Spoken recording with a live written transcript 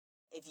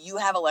if you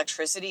have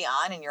electricity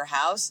on in your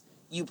house,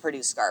 you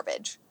produce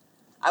garbage.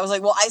 I was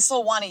like, well, I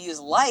still want to use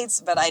lights,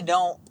 but I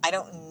don't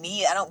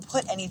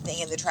put anything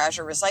in the trash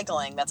or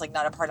recycling. That's like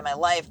not a part of my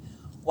life.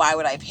 Why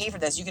would I pay for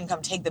this? You can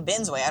come take the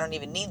bins away. I don't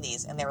even need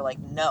these. And they were like,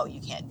 no,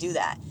 you can't do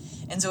that.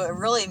 And so it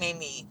really made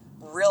me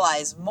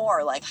realize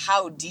more like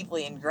how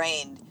deeply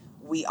ingrained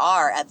we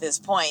are at this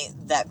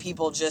point, that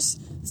people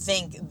just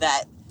think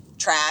that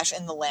trash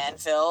in the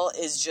landfill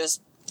is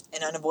just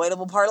an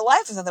unavoidable part of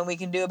life. There's nothing we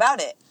can do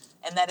about it.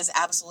 And that is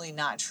absolutely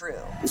not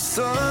true. The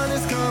sun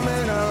is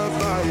coming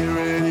up, are you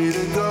ready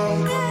to go?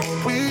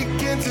 We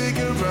can take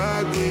a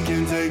ride, we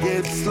can take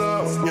it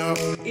slow, yo.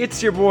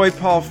 It's your boy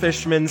Paul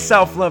Fishman,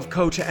 self-love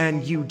coach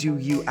and You Do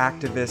You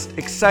activist,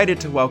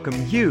 excited to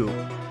welcome you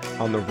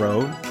on the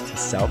road to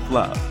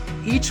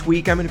self-love. Each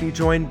week I'm going to be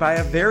joined by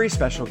a very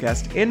special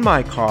guest in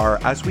my car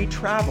as we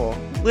travel,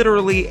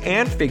 literally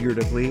and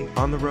figuratively,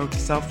 on the road to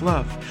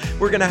self-love.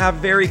 We're going to have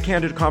very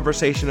candid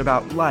conversation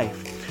about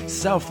life,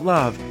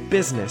 self-love,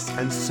 business,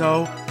 and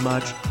so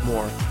much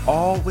more,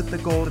 all with the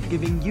goal of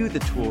giving you the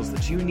tools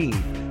that you need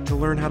to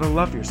learn how to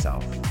love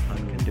yourself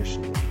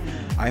unconditionally.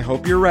 I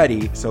hope you're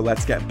ready, so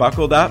let's get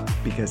buckled up,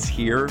 because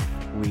here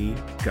we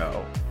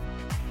go.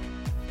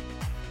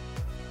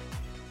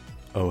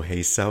 Oh,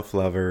 hey,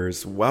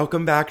 self-lovers.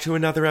 Welcome back to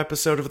another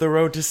episode of The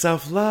Road to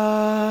Self-Love.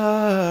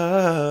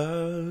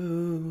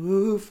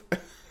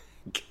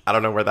 I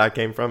don't know where that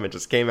came from. It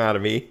just came out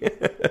of me.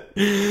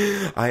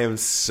 I am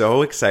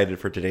so excited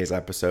for today's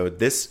episode.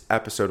 This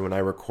episode, when I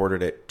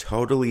recorded it,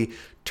 totally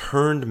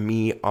turned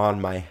me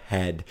on my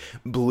head,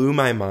 blew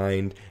my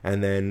mind,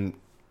 and then,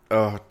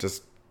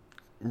 just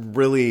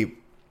really,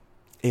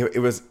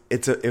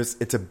 it's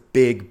a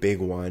big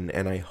one.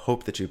 And I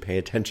hope that you pay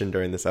attention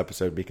during this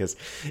episode, because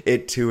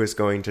it too is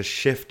going to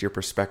shift your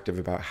perspective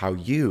about how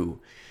you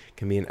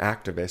can be an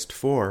activist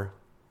for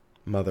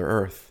Mother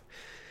Earth.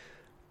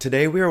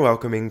 Today we are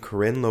welcoming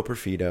Corinne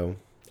Loperfido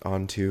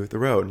onto the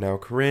road. Now,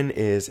 Corinne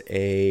is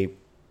a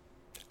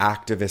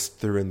activist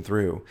through and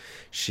through.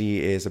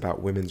 She is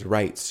about women's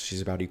rights. She's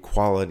about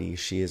equality.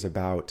 She is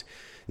about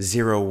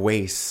zero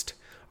waste,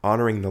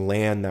 honoring the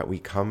land that we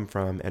come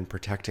from, and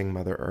protecting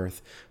Mother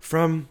Earth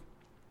from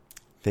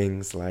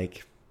things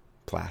like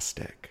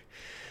plastic.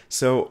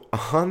 So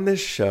on this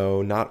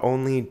show, not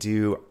only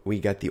do we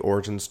get the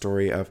origin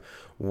story of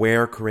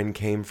where Corinne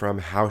came from,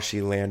 how she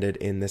landed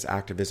in this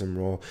activism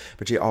role,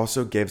 but she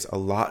also gives a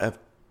lot of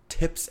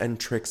tips and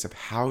tricks of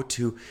how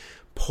to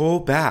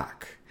pull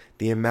back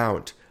the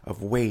amount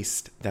of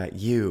waste that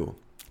you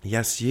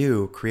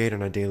create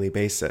on a daily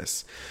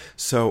basis.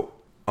 So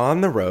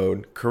on the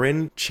road,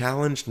 Corinne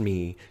challenged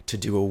me to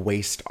do a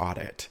waste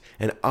audit,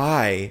 and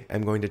I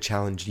am going to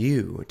challenge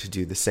you to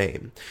do the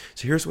same.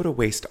 So here's what a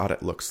waste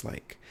audit looks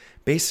like.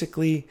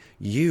 Basically,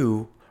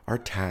 you are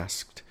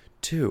tasked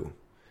to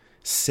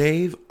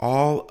save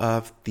all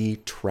of the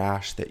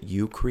trash that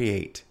you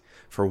create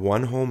for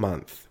one whole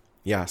month.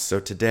 Yeah, so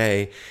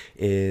today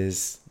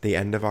is the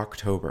end of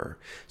October.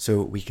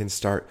 So we can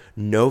start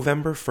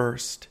November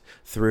 1st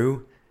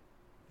through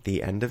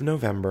the end of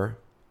November.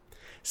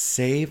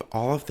 Save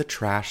all of the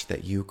trash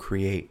that you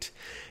create.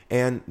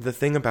 And the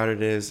thing about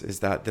it is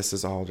that this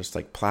is all just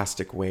like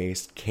plastic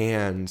waste,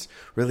 cans,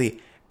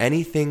 really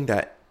anything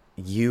that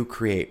you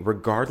create,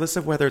 regardless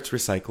of whether it's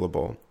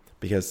recyclable,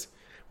 because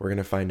we're going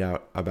to find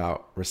out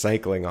about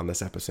recycling on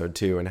this episode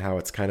too, and how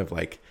it's kind of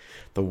like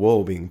the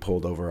wool being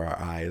pulled over our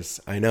eyes.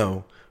 I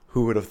know.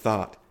 Who would have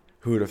thought?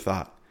 Who would have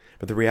thought?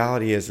 But the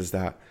reality is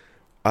that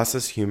us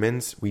as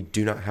humans, we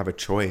do not have a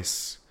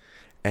choice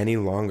any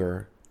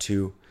longer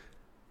to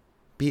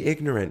be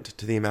ignorant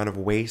to the amount of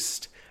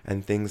waste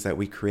and things that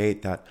we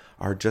create that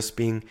are just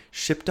being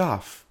shipped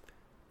off.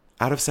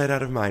 Out of sight,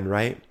 out of mind,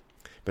 right?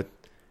 But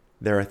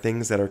there are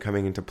things that are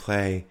coming into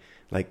play,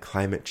 like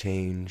climate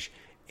change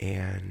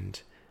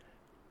and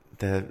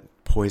the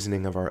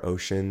poisoning of our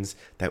oceans,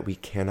 that we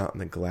cannot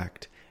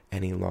neglect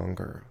any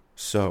longer.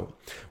 So,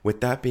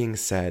 with that being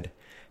said,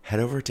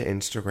 head over to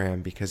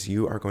Instagram, because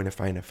you are going to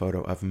find a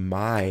photo of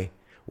my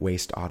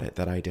waste audit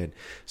that I did.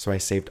 So I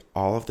saved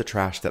all of the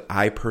trash that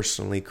I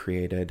personally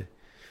created.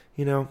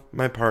 You know,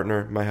 my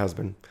partner, my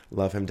husband,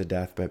 love him to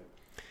death, but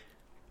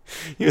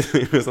he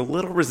was a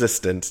little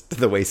resistant to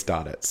the waste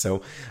audit.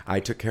 So I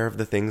took care of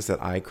the things that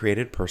I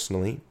created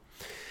personally.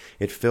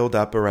 It filled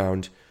up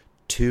around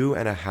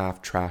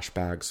 2.5 trash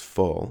bags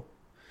full,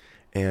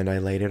 and I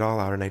laid it all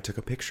out and I took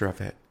a picture of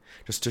it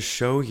just to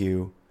show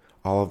you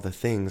all of the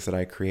things that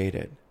I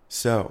created.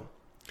 So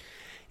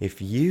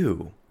if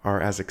you are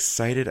as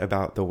excited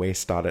about the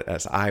waste audit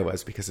as I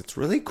was, because it's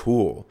really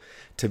cool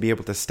to be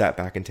able to step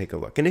back and take a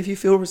look. And if you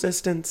feel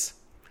resistance,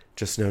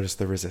 just notice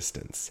the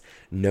resistance.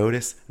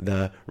 Notice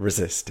the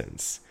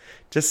resistance.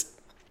 Just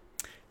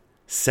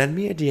send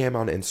me a DM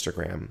on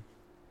Instagram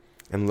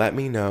and let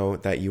me know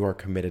that you are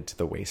committed to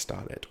the waste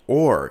audit.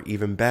 Or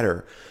even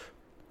better,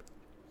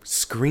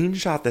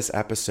 screenshot this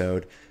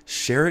episode,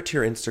 share it to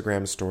your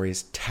Instagram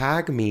stories,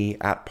 tag me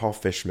at Paul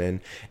Fishman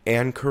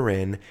and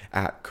Corinne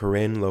at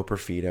Corinne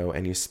Loperfido,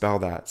 and you spell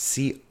that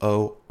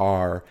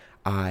Corinne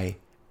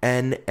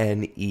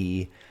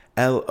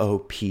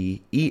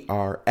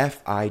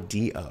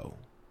NNELOPERFIDO,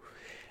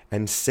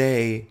 and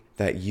say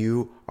that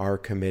you are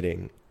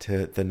committing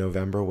to the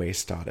November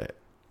waist audit,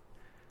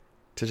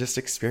 to just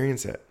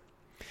experience it.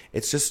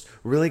 It's just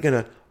really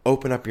going to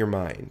open up your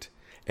mind.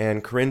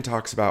 And Corinne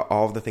talks about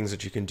all of the things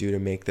that you can do to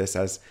make this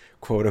as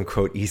quote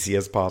unquote easy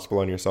as possible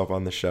on yourself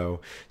on the show.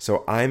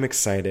 So I'm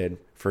excited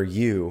for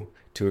you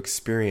to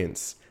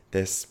experience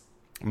this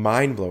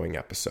mind-blowing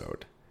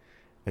episode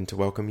and to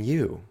welcome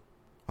you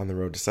on the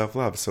road to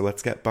self-love. So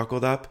let's get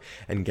buckled up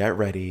and get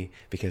ready,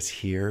 because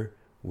here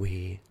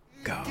we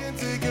go.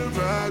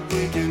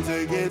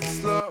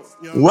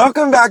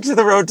 Welcome back to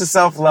the road to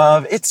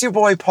self-love. It's your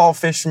boy Paul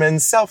Fishman,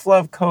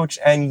 self-love coach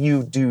and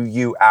you do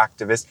you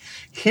activist,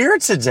 here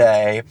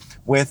today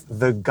with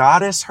the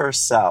goddess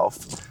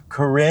herself,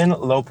 Corinne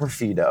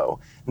Loperfido.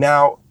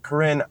 Now,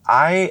 Corinne,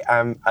 I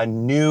am a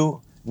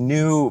new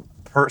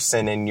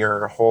person in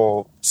your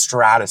whole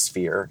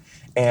stratosphere,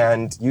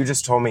 and you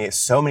just told me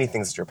so many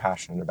things that you're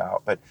passionate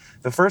about. But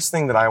the first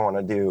thing that I want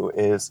to do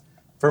is,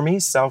 for me,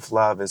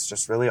 self-love is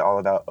just really all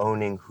about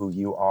owning who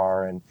you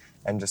are and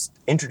just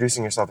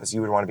introducing yourself as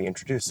you would want to be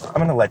introduced. So I'm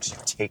going to let you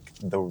take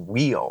the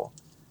wheel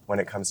when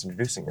it comes to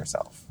introducing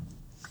yourself.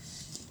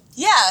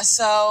 Yeah,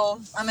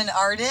 so I'm an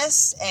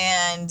artist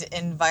and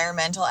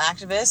environmental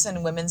activist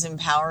and women's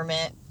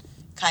empowerment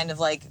kind of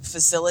like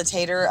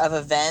facilitator of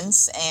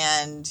events.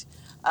 And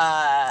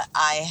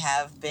I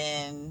have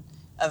been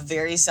a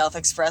very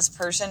self-expressed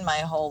person my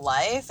whole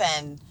life,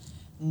 and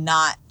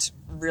not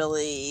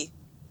really,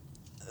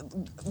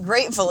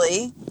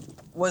 gratefully,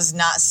 was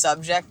not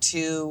subject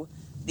to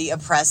the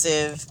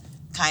oppressive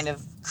kind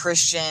of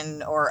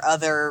Christian or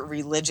other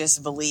religious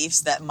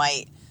beliefs that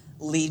might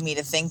lead me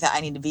to think that I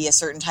need to be a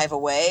certain type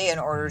of way in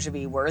order to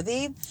be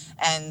worthy.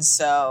 And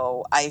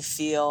so I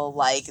feel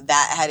like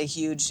that had a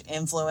huge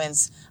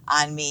influence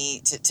on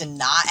me to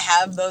not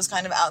have those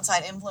kind of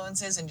outside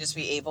influences and just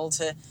be able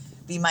to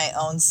be my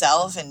own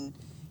self. And,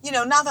 you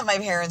know, not that my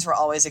parents were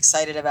always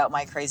excited about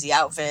my crazy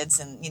outfits,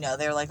 and, you know,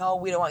 they're like, oh,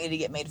 we don't want you to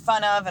get made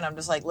fun of. And I'm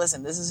just like,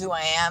 listen, this is who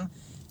I am.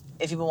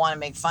 If people want to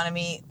make fun of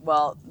me,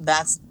 well,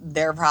 that's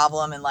their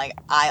problem. And like,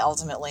 I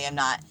ultimately am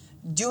not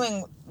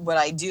doing what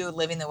I do,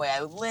 living the way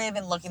I live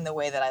and looking the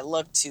way that I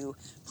look to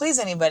please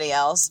anybody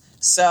else.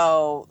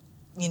 So,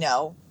 you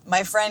know,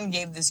 my friend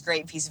gave this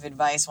great piece of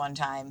advice one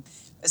time.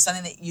 It's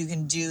something that you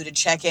can do to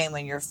check in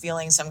when you're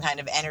feeling some kind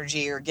of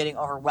energy or getting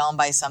overwhelmed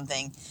by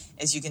something,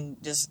 is you can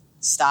just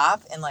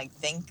stop and like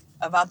think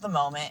about the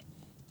moment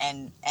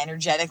and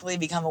energetically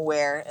become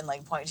aware and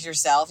like point to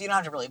yourself. You don't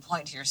have to really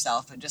point to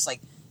yourself, but just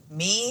like,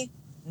 me,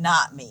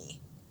 not me.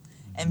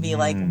 And be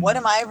like, what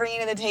am I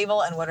bringing to the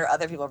table and what are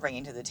other people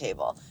bringing to the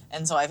table?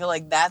 And so I feel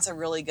like that's a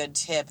really good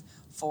tip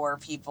for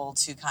people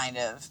to kind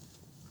of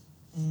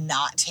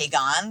not take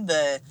on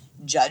the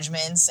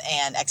judgments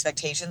and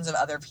expectations of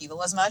other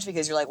people as much,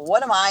 because you're like,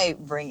 what am I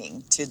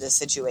bringing to this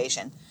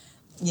situation?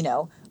 You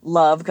know,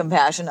 love,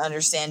 compassion,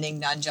 understanding,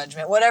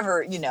 non-judgment,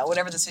 whatever, you know,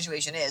 whatever the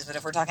situation is. But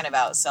if we're talking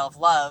about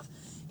self-love,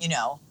 you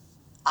know,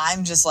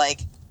 I'm just like,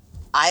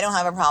 I don't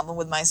have a problem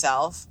with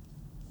myself.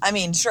 I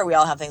mean, sure, we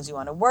all have things we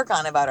want to work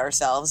on about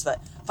ourselves,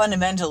 but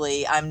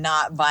fundamentally, I'm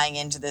not buying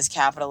into this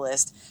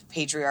capitalist,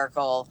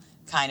 patriarchal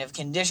kind of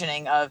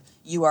conditioning of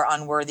you are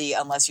unworthy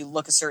unless you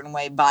look a certain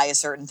way, buy a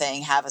certain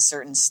thing, have a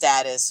certain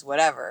status,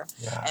 whatever.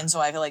 Yeah. And so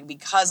I feel like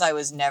because I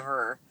was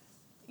never,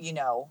 you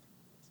know,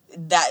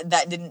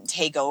 that didn't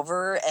take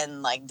over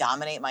and like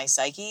dominate my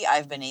psyche,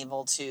 I've been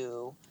able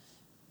to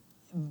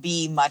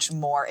be much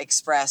more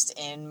expressed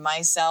in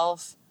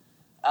myself.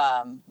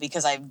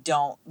 Because I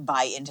don't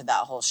buy into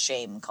that whole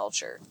shame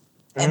culture.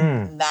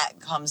 And that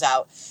comes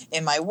out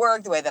in my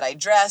work, the way that I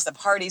dress, the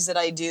parties that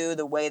I do,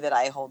 the way that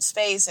I hold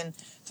space and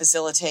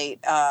facilitate,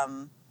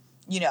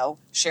 you know,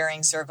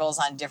 sharing circles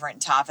on different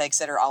topics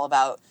that are all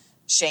about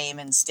shame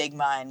and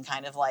stigma, and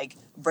kind of like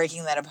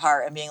breaking that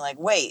apart and being like,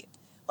 wait,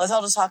 let's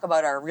all just talk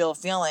about our real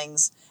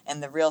feelings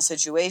and the real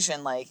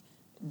situation. Like,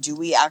 do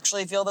we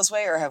actually feel this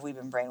way, or have we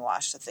been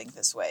brainwashed to think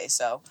this way?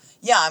 So,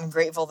 yeah, I'm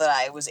grateful that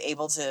I was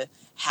able to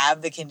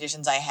have the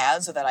conditions I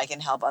had so that I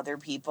can help other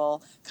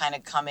people kind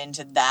of come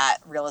into that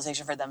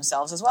realization for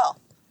themselves as well.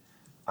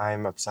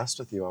 I'm obsessed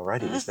with you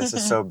already. This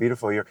is so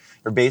beautiful. You're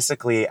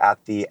basically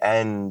at the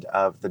end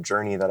of the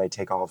journey that I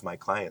take all of my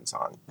clients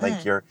on.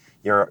 Like you're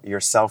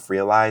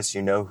self-realized,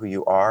 you know who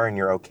you are, and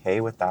you're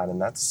okay with that,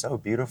 and that's so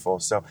beautiful.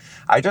 So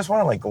I just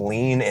want to like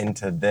lean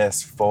into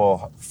this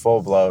full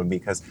blown,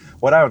 because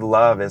what I would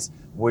love is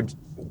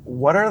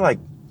what are like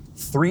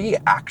 3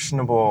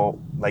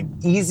 actionable, like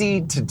easy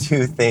to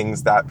do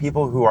things that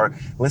people who are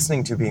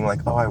listening to being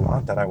like, oh, I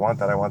want that.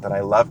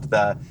 I loved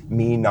the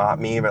me, not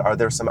me. But are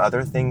there some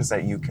other things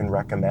that you can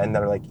recommend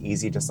that are like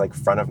easy, just like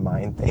front of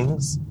mind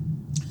things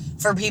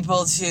for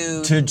people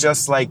to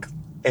just like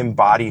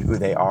embody who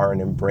they are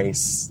and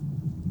embrace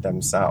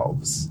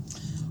themselves?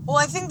 Well,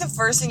 I think the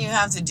first thing you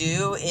have to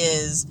do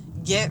is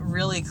get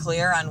really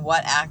clear on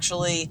what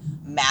actually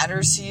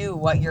matters to you,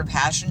 what you're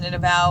passionate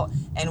about,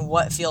 and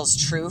what feels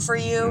true for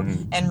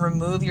you, and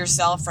remove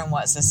yourself from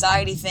what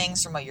society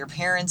thinks, from what your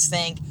parents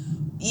think,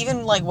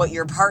 even like what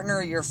your partner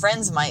or your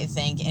friends might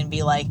think, and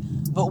be like,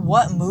 but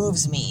what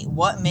moves me?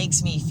 What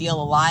makes me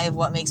feel alive?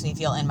 What makes me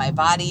feel in my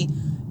body?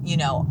 You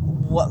know,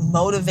 what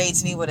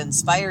motivates me? What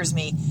inspires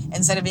me?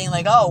 Instead of being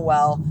like, oh,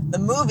 well, the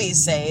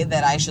movies say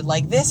that I should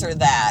like this or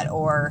that,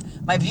 or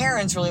my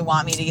parents really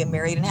want me to get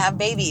married and have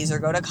babies or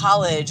go to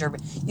college, or,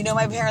 you know,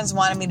 my parents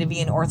wanted me to be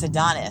an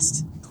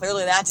orthodontist.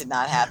 Clearly that did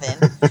not happen.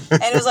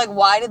 And it was like,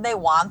 why did they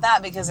want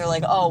that? Because they're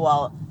like, oh,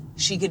 well,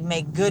 she could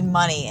make good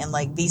money and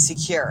like be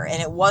secure.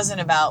 And it wasn't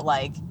about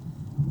like,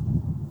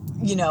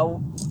 you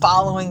know,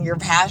 following your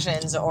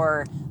passions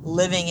or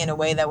living in a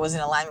way that was in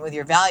alignment with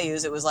your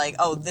values. It was like,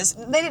 oh, this,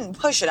 they didn't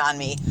push it on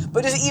me,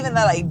 but just even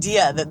that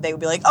idea that they would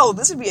be like, oh,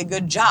 this would be a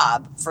good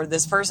job for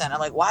this person. I'm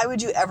like, why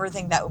would you ever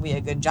think that would be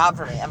a good job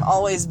for me? I've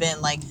always been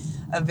like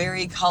a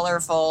very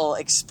colorful,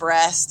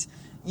 expressed,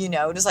 you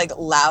know, just like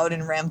loud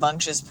and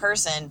rambunctious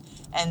person.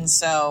 And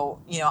so,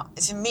 you know,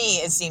 to me,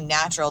 it seemed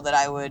natural that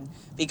I would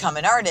become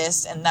an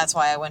artist. And that's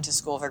why I went to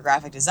school for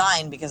graphic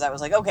design, because I was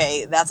like,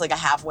 okay, that's like a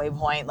halfway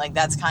point. Like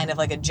that's kind of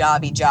like a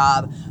jobby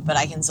job, but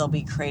I can still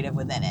be creative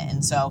within it.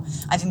 And so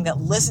I think that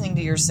listening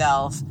to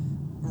yourself,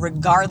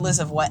 regardless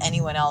of what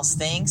anyone else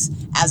thinks,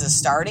 as a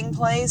starting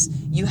place,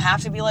 you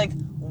have to be like,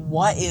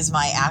 what is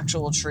my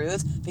actual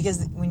truth?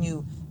 Because when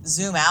you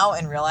zoom out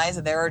and realize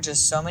that there are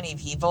just so many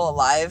people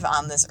alive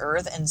on this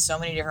earth and so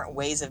many different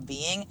ways of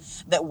being,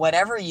 that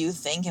whatever you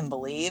think and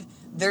believe,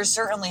 there's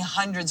certainly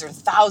hundreds or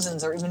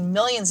thousands or even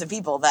millions of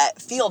people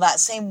that feel that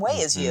same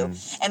way as you.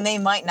 And they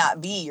might not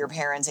be your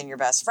parents and your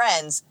best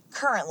friends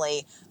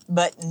currently,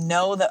 but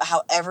know that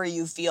however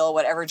you feel,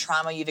 whatever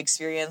trauma you've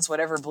experienced,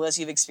 whatever bliss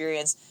you've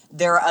experienced,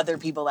 there are other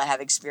people that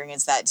have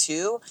experienced that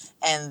too.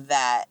 And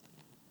that,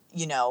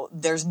 you know,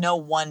 there's no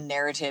one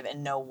narrative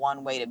and no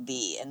one way to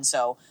be. And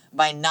so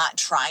by not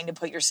trying to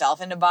put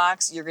yourself in a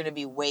box, you're going to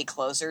be way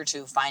closer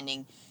to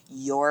finding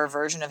your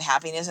version of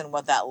happiness and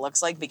what that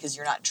looks like, because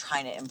you're not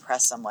trying to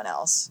impress someone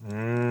else.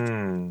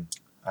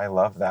 I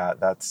love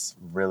that. That's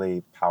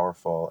really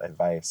powerful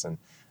advice. And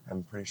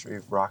I'm pretty sure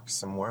you've rocked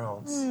some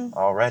worlds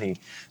already.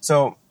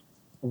 So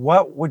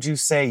what would you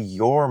say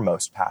you're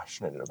most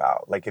passionate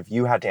about? Like if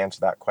you had to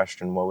answer that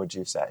question, what would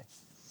you say?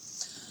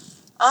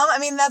 I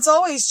mean, that's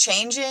always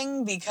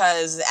changing,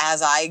 because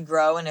as I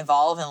grow and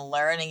evolve and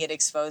learn and get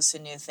exposed to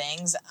new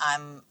things,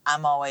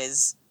 I'm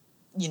always,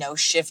 you know,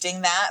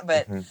 shifting that.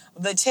 But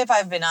the tip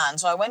I've been on,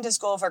 so I went to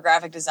school for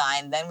graphic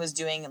design, then was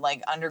doing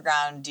like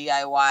underground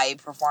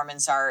DIY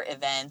performance art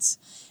events,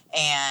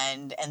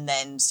 and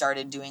then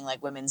started doing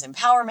like women's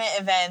empowerment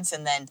events.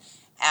 And then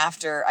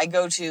after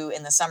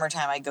in the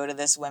summertime, I go to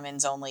this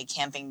women's only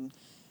camping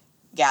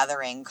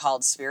gathering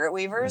called Spirit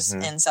Weavers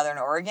in Southern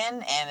Oregon,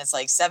 and it's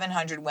like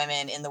 700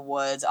 women in the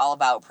woods, all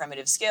about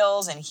primitive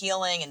skills and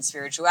healing and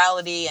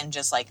spirituality, and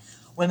just like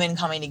women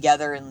coming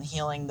together and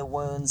healing the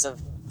wounds of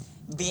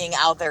being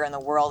out there in the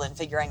world and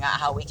figuring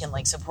out how we can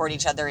like support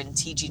each other and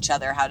teach each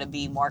other how to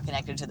be more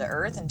connected to the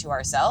earth and to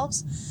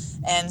ourselves.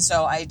 And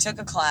so I took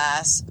a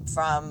class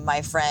from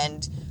my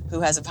friend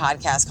who has a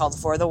podcast called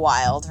For the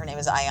Wild. Her name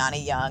is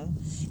Ayana Young.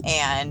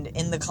 And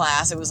in the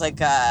class, it was like,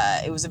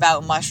 it was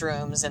about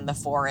mushrooms and the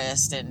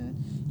forest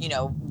and, you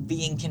know,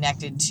 being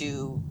connected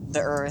to the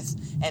earth.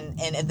 And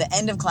at the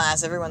end of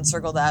class, everyone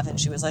circled up and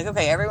she was like,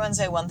 okay, everyone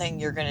say one thing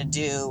you're going to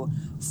do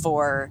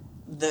for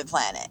the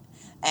planet.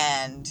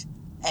 And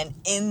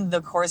in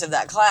the course of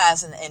that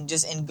class and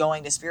just in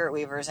going to Spirit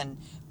Weavers and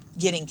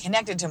getting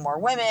connected to more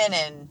women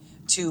and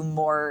to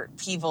more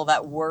people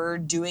that were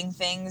doing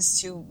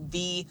things to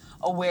be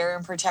aware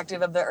and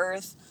protective of the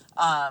earth,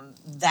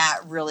 that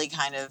really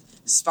kind of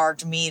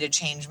sparked me to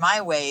change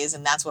my ways,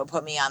 and that's what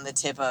put me on the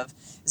tip of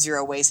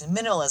zero waste and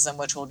minimalism,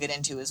 which we'll get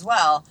into as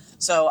well.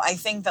 So I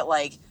think that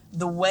like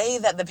the way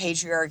that the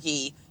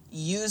patriarchy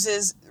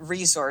uses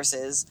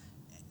resources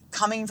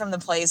coming from the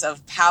place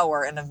of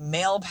power and of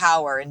male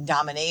power and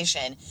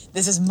domination,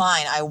 this is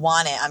mine, I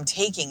want it, I'm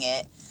taking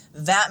it,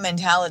 that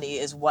mentality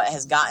is what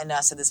has gotten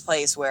us to this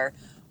place where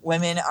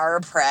women are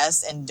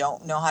oppressed and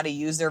don't know how to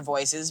use their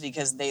voices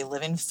because they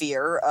live in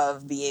fear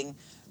of being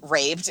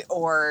raped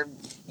or,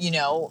 you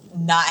know,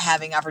 not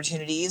having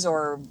opportunities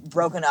or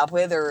broken up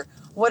with or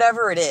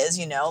whatever it is,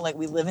 you know, like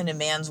we live in a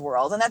man's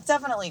world, and that's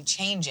definitely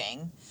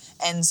changing.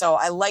 And so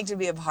I like to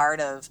be a part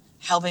of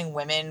helping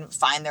women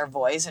find their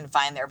voice and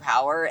find their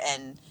power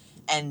and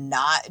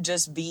not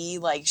just be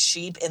like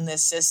sheep in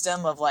this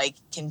system of like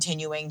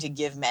continuing to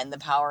give men the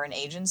power and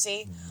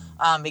agency.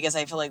 Because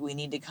I feel like we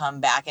need to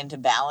come back into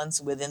balance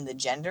within the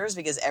genders,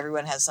 because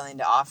everyone has something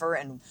to offer,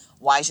 and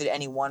why should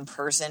any one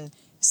person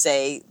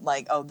say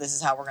like, oh, this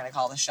is how we're going to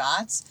call the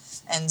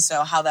shots? And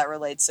so how that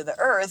relates to the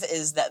earth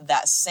is that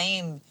the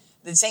same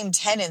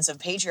tenets of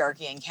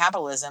patriarchy and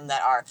capitalism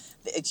that are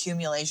the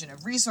accumulation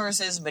of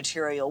resources,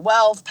 material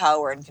wealth,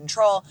 power, and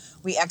control,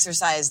 we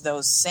exercise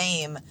those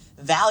same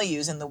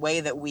values in the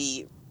way that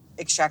we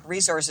extract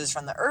resources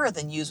from the earth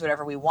and use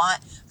whatever we want,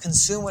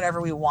 consume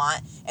whatever we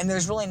want, and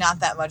there's really not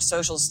that much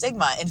social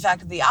stigma. In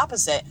fact, the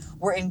opposite,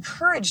 we're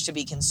encouraged to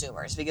be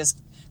consumers because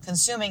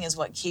consuming is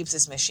what keeps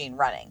this machine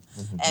running.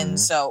 Mm-hmm. And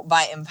so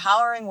by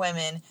empowering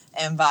women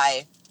and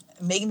by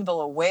making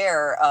people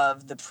aware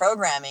of the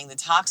programming, the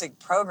toxic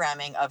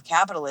programming of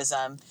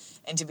capitalism,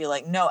 and to be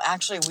like, no,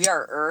 actually, we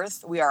are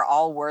Earth. We are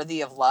all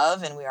worthy of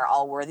love, and we are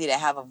all worthy to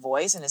have a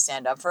voice and to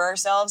stand up for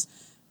ourselves.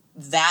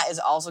 That is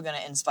also going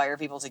to inspire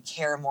people to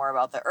care more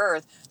about the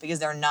Earth because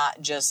they're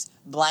not just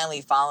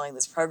blindly following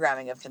this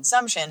programming of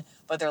consumption,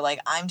 but they're like,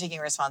 I'm taking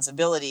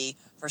responsibility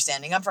for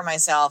standing up for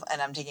myself,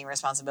 and I'm taking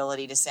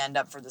responsibility to stand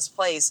up for this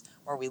place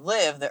where we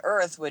live, the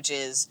Earth, which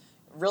is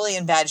really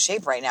in bad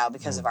shape right now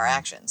because of our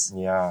actions.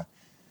 Yeah.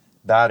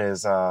 That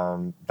is,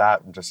 that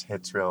just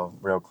hits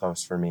real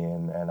close for me.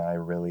 And I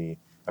really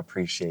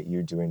appreciate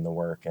you doing the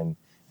work. And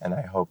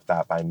I hope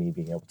that by me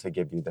being able to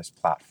give you this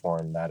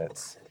platform, that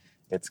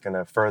it's going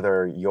to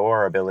further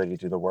your ability to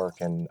do the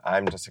work. And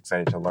I'm just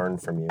excited to learn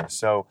from you.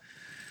 So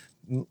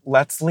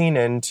let's lean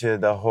into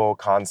the whole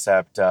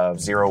concept of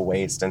zero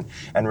waste and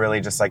really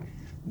just like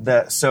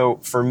so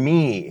for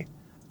me,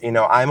 you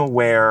know, I'm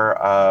aware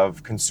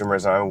of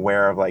consumerism. I'm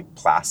aware of like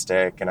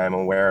plastic, and I'm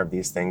aware of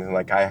these things. And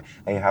like I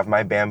have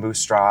my bamboo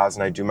straws,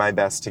 and I do my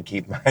best to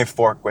keep my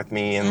fork with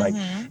me, and like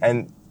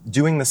and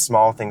doing the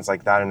small things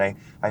like that. And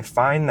I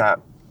find that,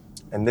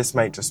 and this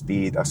might just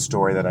be a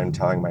story that I'm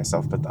telling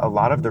myself, but a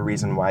lot of the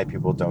reason why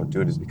people don't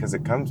do it is because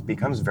it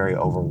becomes very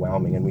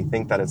overwhelming, and we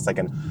think that it's like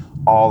an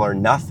all or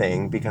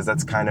nothing because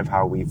that's kind of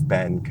how we've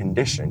been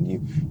conditioned.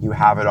 You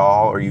have it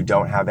all or you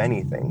don't have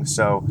anything.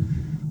 So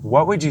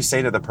what would you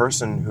say to the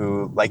person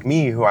who, like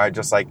me, who I'm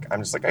just like,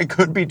 I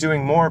could be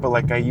doing more, but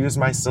like I use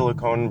my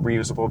silicone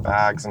reusable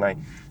bags and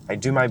I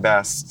do my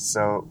best.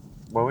 So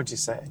what would you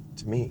say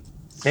to me?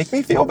 Make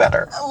me feel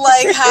better.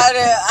 Like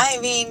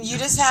you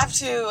just have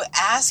to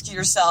ask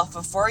yourself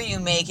before you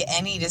make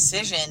any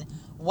decision,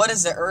 what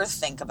does the Earth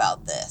think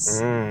about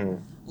this?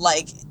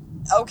 Like,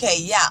 okay,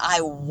 yeah,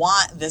 I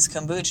want this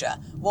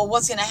kombucha. Well,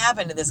 what's going to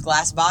happen to this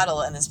glass bottle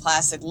and this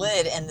plastic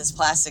lid and this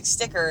plastic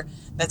sticker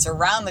that's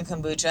around the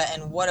kombucha?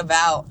 And what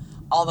about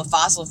all the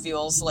fossil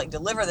fuels to like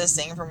deliver this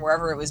thing from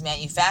wherever it was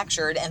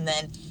manufactured? And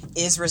then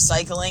is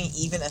recycling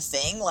even a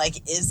thing? Like,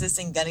 is this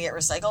thing going to get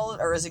recycled,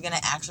 or is it going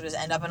to actually just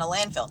end up in a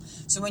landfill?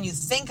 So when you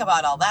think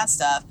about all that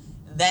stuff,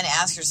 then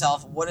ask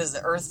yourself, what does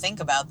the Earth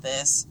think about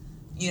this?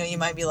 You know, you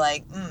might be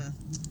like,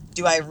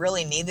 do I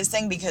really need this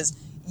thing? Because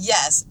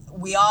yes,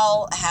 we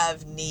all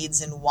have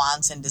needs and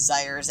wants and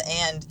desires,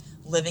 and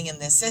living in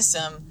this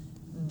system,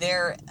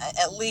 there,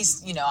 at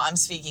least, you know, I'm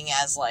speaking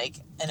as like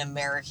an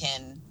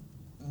American,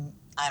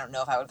 I don't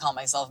know if I would call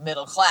myself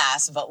middle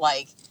class, but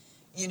like,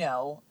 you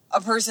know,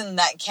 a person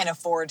that can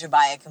afford to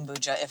buy a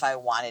kombucha if I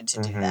wanted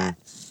to do that.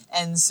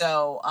 And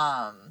so,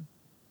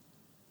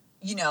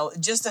 you know,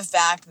 just the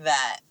fact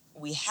that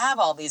we have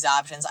all these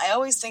options, I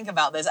always think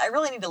about this. I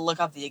really need to look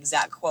up the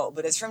exact quote,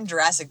 but it's from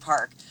Jurassic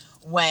Park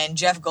when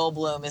Jeff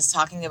Goldblum is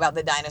talking about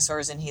the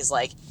dinosaurs, and he's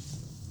like,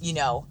 you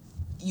know,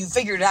 you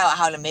figured out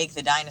how to make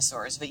the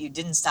dinosaurs, but you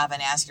didn't stop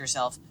and ask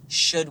yourself,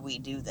 should we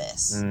do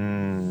this?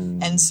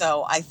 And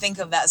so I think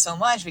of that so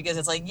much because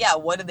it's like, yeah,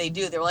 what did they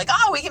do? They were like,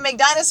 oh, we can make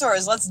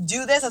dinosaurs. Let's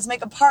do this. Let's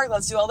make a park.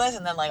 Let's do all this.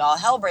 And then like all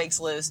hell breaks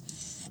loose.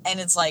 And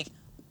it's like,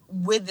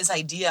 with this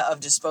idea of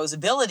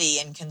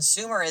disposability and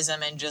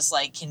consumerism and just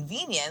like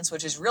convenience,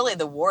 which is really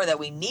the war that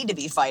we need to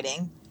be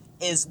fighting,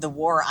 is the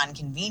war on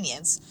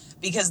convenience,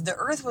 because the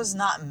Earth was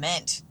not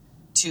meant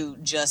to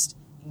just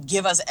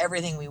give us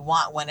everything we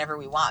want whenever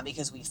we want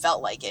because we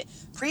felt like it.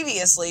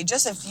 Previously,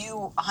 just a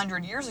few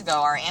hundred years ago,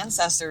 our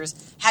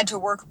ancestors had to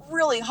work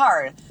really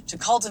hard to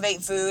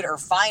cultivate food or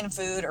find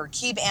food or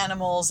keep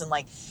animals and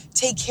like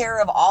take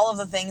care of all of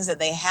the things that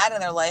they had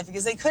in their life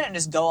because they couldn't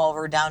just go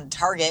over down to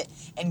Target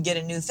and get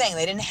a new thing.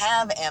 They didn't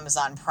have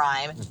Amazon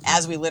Prime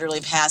as we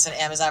literally pass an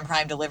Amazon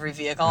Prime delivery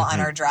vehicle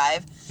on our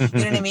drive. You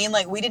know what I mean?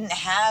 Like, we didn't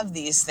have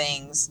these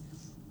things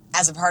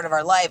as a part of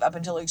our life up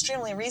until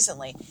extremely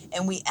recently.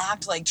 And we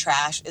act like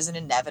trash is an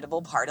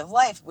inevitable part of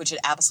life, which it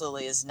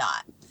absolutely is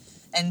not.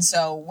 And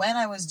so when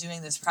I was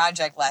doing this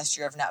project last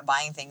year of not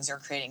buying things or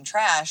creating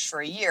trash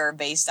for a year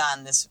based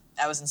on this,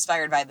 I was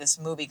inspired by this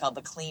movie called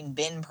The Clean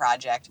Bin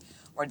Project,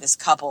 where this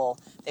couple,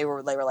 they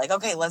were like,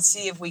 okay, let's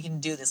see if we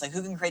can do this. Like,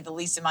 who can create the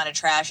least amount of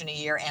trash in a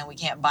year, and we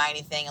can't buy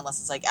anything unless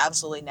it's like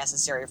absolutely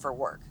necessary for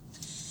work.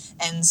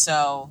 And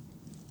so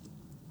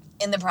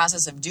in the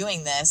process of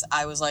doing this,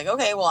 I was like,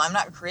 okay, well, I'm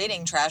not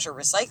creating trash or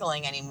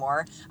recycling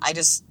anymore. I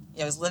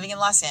was living in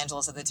Los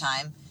Angeles at the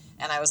time,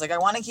 and I was like, I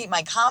want to keep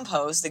my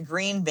compost, the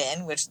green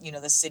bin, which, you know,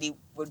 the city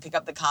would pick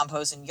up the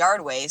compost and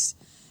yard waste,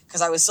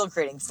 because I was still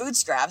creating food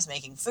scraps,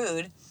 making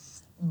food,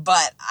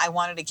 but I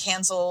wanted to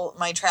cancel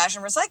my trash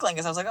and recycling,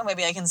 because I was like, oh,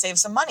 maybe I can save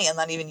some money. I'm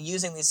not even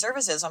using these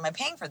services, so am I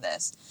paying for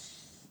this?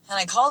 And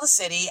I called the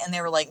city, and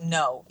they were like,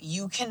 no,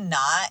 you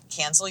cannot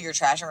cancel your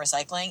trash and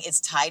recycling. It's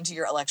tied to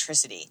your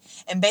electricity.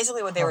 And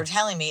basically what they were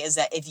telling me is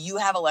that if you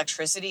have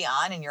electricity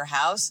on in your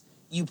house,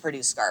 you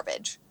produce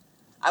garbage.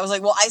 I was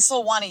like, well, I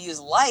still want to use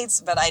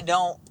lights, but I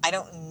don't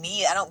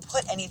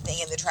put anything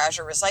in the trash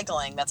or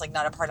recycling. That's like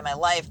not a part of my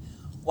life.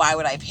 Why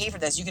would I pay for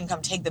this? You can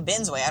come take the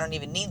bins away. I don't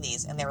even need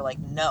these. And they were like,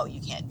 no,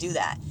 you can't do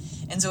that.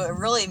 And so it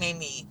really made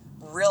me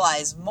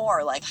realize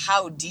more like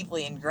how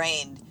deeply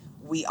ingrained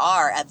we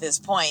are at this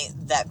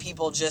point, that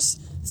people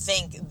just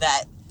think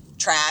that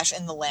trash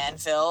in the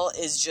landfill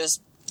is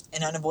just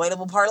an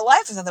unavoidable part of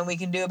life. There's nothing we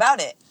can do about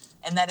it.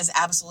 And that is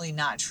absolutely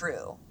not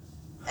true.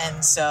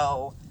 And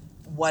so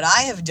what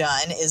I have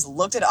done is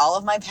looked at all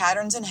of my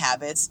patterns and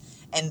habits,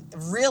 and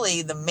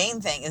really the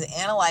main thing is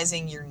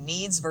analyzing your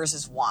needs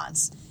versus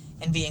wants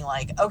and being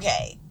like,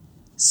 okay,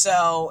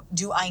 so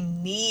do I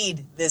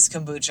need this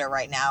kombucha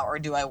right now, or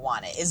do I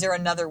want it? Is there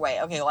another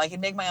way? Okay, well, I can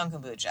make my own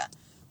kombucha.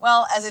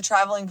 Well, as a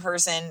traveling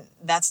person,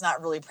 that's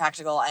not really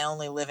practical. I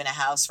only live in a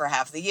house for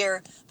half the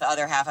year. The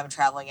other half I'm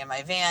traveling in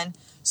my van.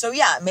 So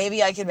yeah,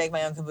 maybe I could make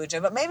my own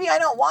kombucha, but maybe I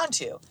don't want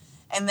to.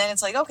 And then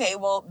it's like, okay,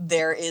 well,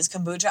 there is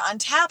kombucha on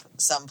tap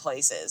some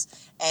places.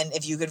 And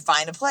if you could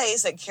find a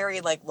place that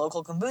carried like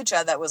local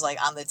kombucha that was like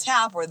on the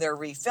tap where they're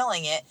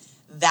refilling it,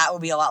 that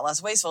would be a lot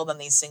less wasteful than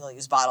these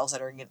single-use bottles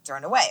that are getting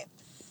thrown away.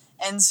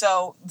 And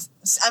so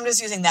I'm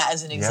just using that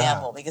as an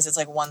example because it's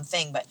like one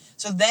thing. But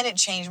so then it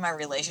changed my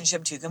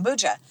relationship to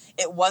kombucha.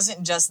 It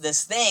wasn't just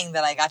this thing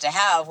that I got to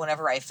have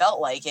whenever I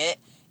felt like it.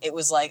 It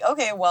was like,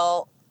 okay,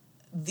 well,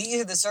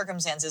 these are the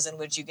circumstances in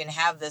which you can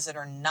have this that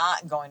are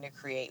not going to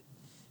create,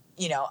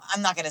 you know,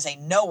 I'm not going to say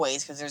no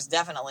waste, because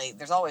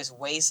there's always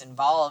waste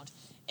involved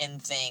in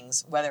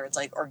things, whether it's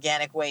like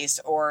organic waste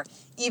or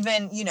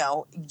even, you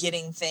know,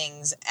 getting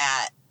things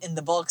in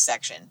the bulk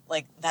section.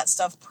 Like that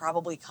stuff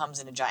probably comes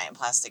in a giant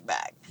plastic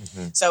bag.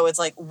 Mm-hmm. So it's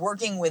like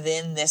working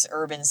within this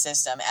urban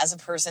system as a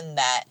person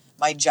that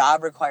my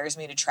job requires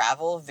me to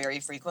travel very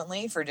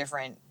frequently for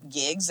different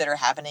gigs that are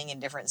happening in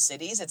different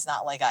cities. It's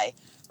not like I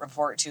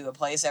report to a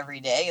place every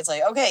day. It's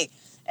like, okay,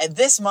 at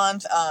this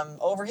month,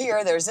 over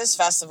here, there's this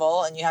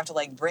festival, and you have to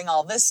like bring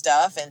all this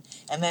stuff,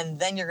 and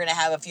then you're going to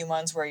have a few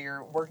months where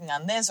you're working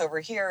on this over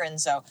here. And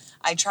so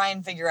I try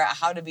and figure out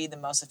how to be the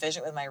most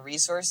efficient with my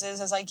resources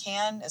as I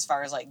can, as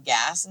far as like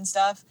gas and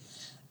stuff.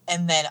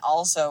 And then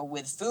also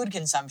with food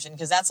consumption,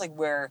 because that's like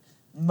where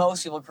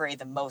most people create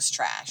the most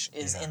trash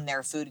is in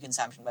their food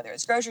consumption, whether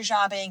it's grocery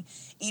shopping,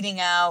 eating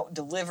out,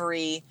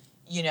 delivery.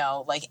 You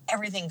know, like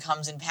everything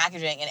comes in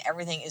packaging and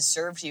everything is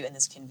served to you in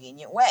this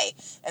convenient way.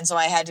 And so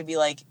I had to be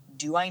like,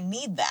 do I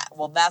need that?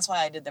 Well, that's why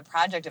I did the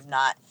project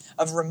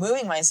of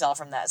removing myself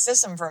from that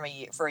system for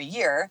a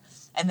year.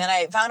 And then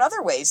I found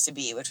other ways to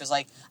be, which was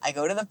like, I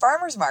go to the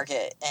farmer's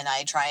market and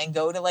I try and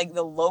go to like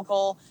the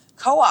local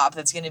co-op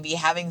that's going to be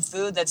having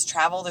food that's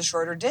traveled a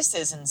shorter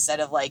distance, instead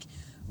of like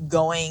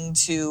going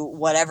to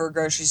whatever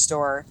grocery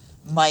store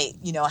might,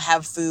 you know,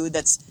 have food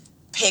that's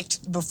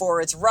picked before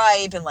it's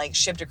ripe and like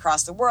shipped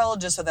across the world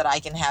just so that I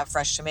can have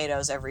fresh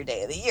tomatoes every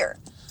day of the year.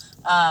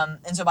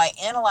 And so by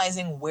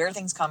analyzing where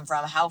things come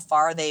from, how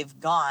far they've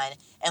gone,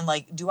 and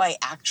like, do I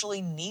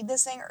actually need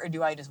this thing or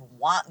do I just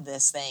want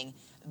this thing?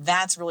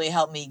 That's really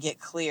helped me get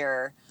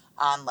clear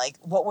on like,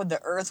 what would the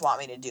earth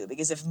want me to do?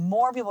 Because if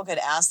more people could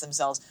ask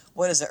themselves,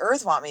 what does the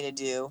earth want me to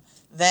do?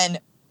 Then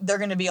they're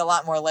going to be a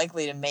lot more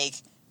likely to make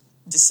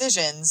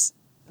decisions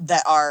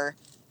that are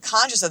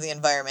conscious of the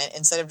environment,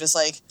 instead of just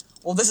like,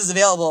 well, this is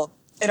available,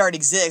 it already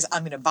exists,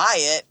 I'm going to buy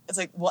it. It's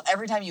like, well,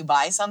 every time you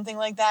buy something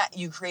like that,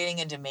 you're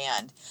creating a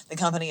demand. The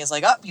company is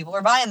like, oh, people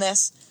are buying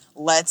this.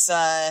 Let's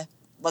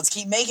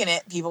keep making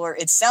it.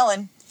 It's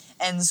selling.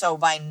 And so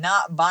by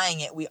not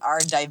buying it, we are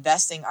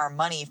divesting our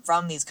money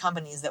from these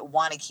companies that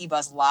want to keep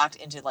us locked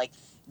into like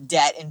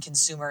debt and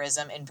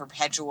consumerism and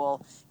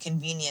perpetual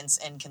convenience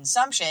and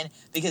consumption,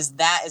 because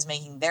that is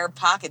making their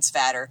pockets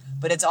fatter,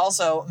 but it's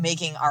also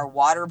making our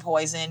water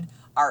poisoned,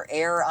 our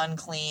air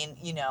unclean,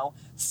 you know,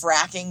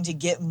 fracking to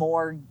get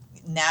more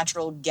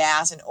natural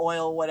gas and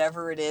oil,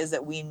 whatever it is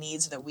that we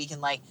need so that we can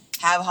like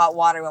have hot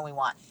water when we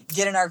want,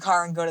 get in our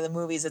car and go to the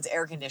movies that's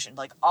air conditioned.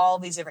 Like all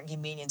these different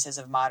conveniences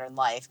of modern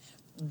life,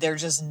 they're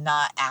just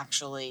not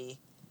actually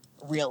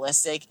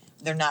realistic.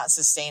 They're not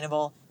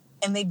sustainable,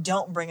 and they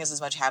don't bring us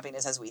as much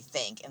happiness as we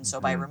think. And so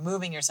by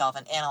removing yourself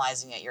and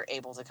analyzing it, you're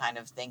able to kind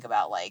of think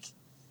about like,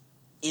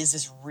 is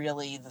this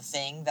really the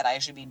thing that I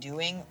should be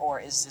doing, or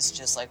is this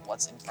just like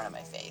what's in front of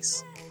my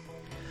face?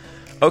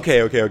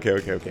 Okay.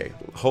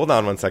 Hold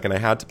on one second. I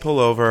had to pull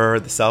over.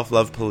 The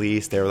self-love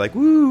police, they were like,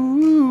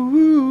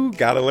 woo,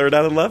 gotta learn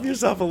how to love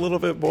yourself a little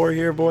bit more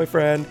here,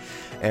 boyfriend.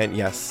 And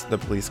yes, the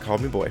police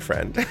called me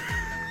boyfriend.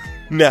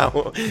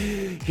 Now,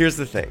 here's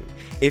the thing.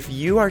 If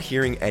you are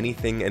hearing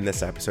anything in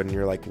this episode and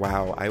you're like,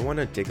 wow, I want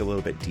to dig a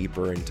little bit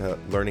deeper into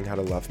learning how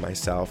to love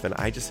myself, and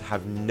I just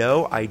have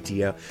no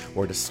idea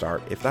where to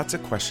start, if that's a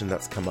question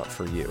that's come up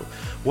for you,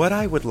 what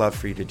I would love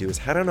for you to do is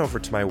head on over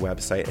to my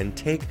website and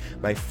take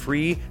my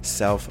free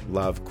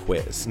self-love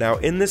quiz. Now,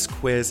 in this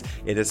quiz,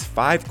 it is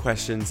 5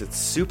 questions. It's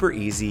super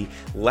easy,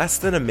 less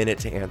than a minute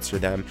to answer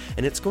them,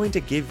 and it's going to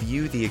give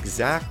you the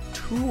exact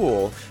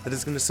tool that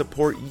is going to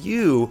support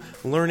you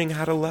learning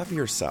how to love yourself.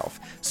 yourself.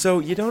 So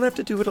you don't have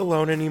to do it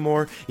alone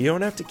anymore. You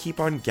don't have to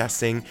keep on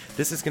guessing.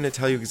 This is going to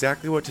tell you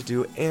exactly what to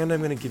do, and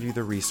I'm going to give you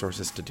the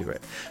resources to do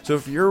it. So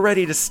if you're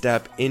ready to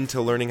step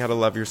into learning how to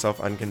love yourself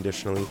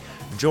unconditionally,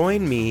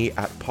 join me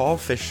at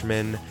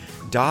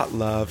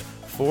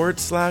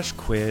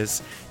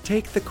paulfishman.love/quiz.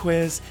 Take the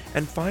quiz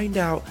and find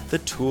out the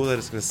tool that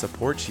is going to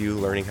support you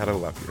learning how to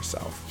love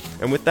yourself.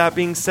 And with that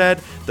being said,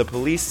 the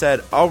police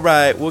said, all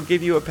right, we'll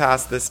give you a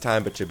pass this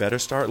time, but you better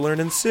start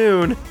learning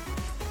soon.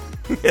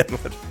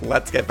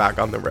 Let's get back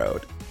on the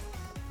road.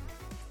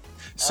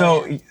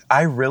 So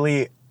I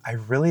really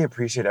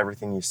appreciate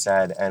everything you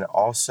said. And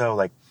also,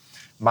 like,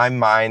 my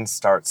mind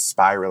starts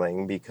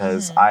spiraling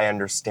because I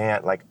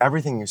understand, like,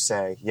 everything you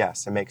say,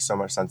 yes, it makes so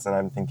much sense. And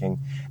I'm thinking,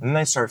 and then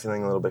I start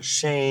feeling a little bit of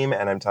shame,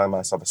 and I'm telling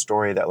myself a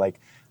story that, like,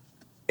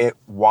 it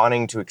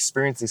wanting to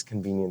experience these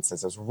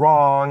conveniences is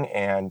wrong.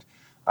 And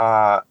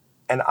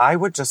I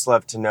would just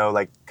love to know,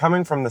 like,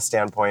 coming from the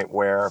standpoint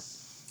where,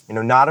 you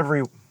know,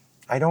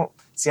 I don't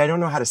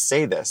know how to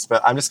say this,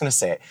 but I'm just going to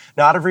say it.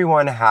 Not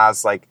everyone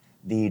has, like,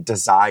 the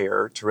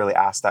desire to really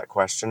ask that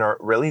question, or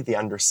really the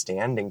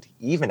understanding to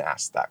even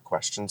ask that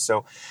question.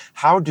 So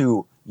how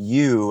do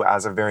you,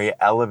 as having a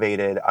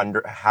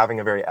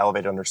very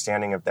elevated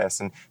understanding of this,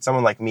 and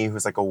someone like me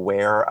who's, like,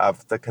 aware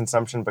of the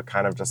consumption but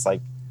kind of just, like,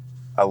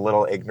 a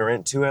little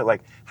ignorant to it,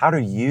 like, how do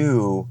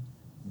you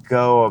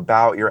go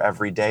about your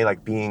everyday,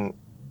 like, being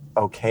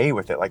okay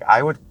with it? Like,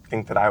 I would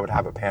think that I would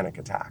have a panic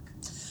attack.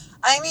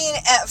 I mean,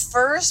 at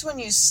first, when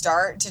you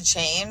start to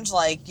change,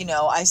 like, you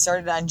know, I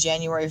started on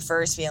January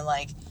 1st being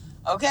like,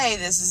 okay,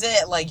 this is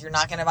it. Like, you're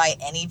not going to buy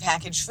any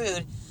packaged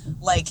food.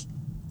 Like,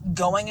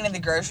 going into the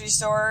grocery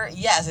store,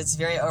 yes, it's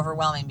very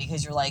overwhelming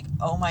because you're like,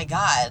 oh my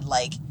God,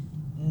 like,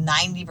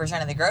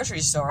 90% of the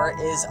grocery store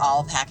is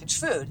all packaged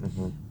food.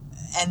 Mm-hmm.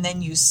 And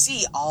then you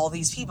see all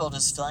these people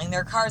just filling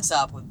their carts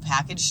up with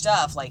packaged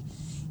stuff, like,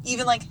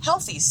 even, like,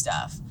 healthy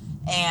stuff.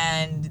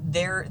 And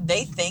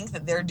they think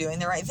that they're doing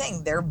the right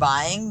thing. They're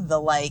buying the,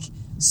 like,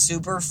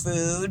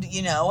 superfood,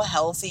 you know,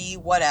 healthy,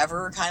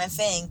 whatever kind of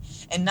thing,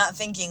 and not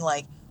thinking,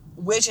 like,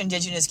 which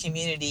indigenous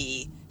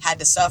community had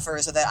to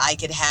suffer so that I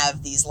could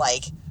have these,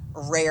 like,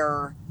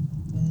 rare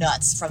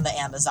nuts from the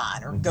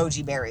Amazon, or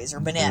goji berries, or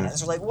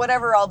bananas, or, like,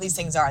 whatever all these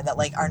things are that,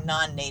 like, are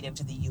non-native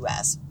to the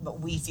U.S., but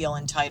we feel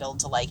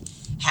entitled to, like,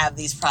 have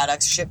these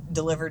products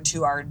delivered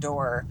to our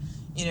door,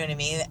 you know what I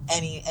mean,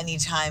 any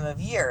time of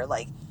year.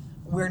 Like,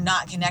 we're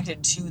not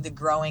connected to the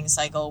growing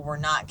cycle. We're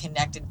not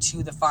connected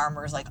to the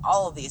farmers, like,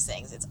 all of these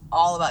things. It's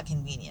all about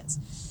convenience.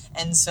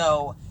 And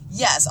so,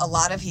 yes, a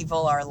lot of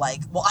people are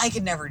like, well, I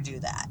could never do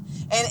that.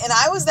 And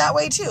I was that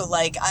way too.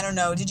 Like, I don't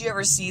know, did you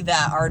ever see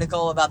that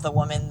article about the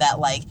woman that,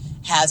 like,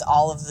 has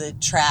all of the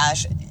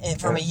trash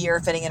from a year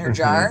fitting in her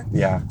jar?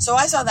 Yeah. So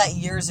I saw that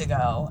years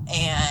ago,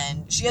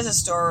 and she has a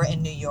store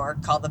in New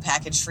York called the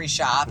Package Free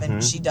Shop,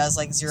 and she does,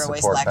 like, zero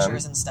waste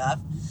lectures and stuff.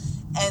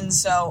 And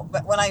so,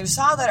 but when I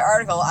saw that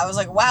article, I was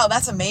like, wow,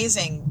 that's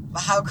amazing.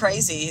 How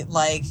crazy.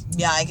 Like,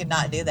 yeah, I could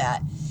not do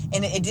that.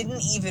 And it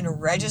didn't even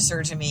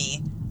register to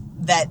me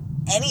that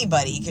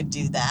anybody could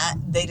do that.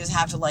 They just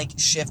have to, like,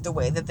 shift the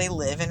way that they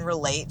live and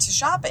relate to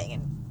shopping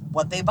and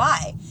what they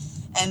buy.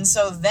 And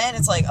so then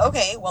it's like,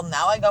 okay, well,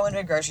 now I go into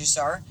a grocery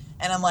store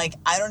and I'm like,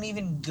 I don't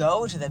even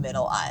go to the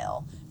middle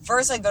aisle.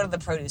 First, I go to the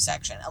produce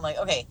section. I'm like,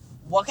 okay,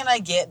 what can I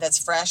get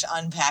that's fresh,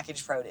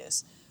 unpackaged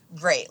produce?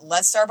 Great.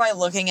 Let's start by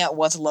looking at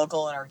what's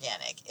local and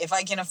organic, if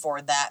I can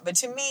afford that. But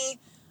to me,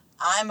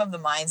 I'm of the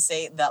mind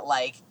state that,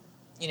 like,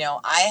 you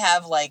know, I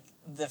have, like,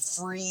 the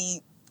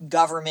free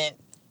government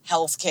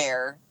health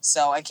care,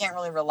 so I can't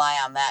really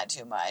rely on that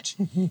too much.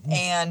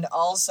 And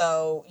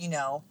also, you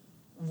know,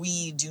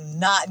 we do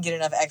not get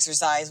enough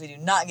exercise. We do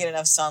not get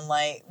enough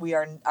sunlight.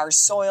 Our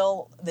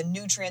soil, the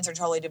nutrients are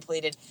totally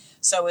depleted.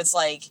 So it's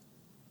like,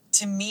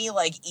 to me,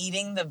 like,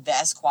 eating the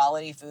best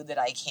quality food that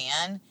I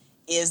can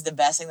is the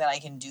best thing that I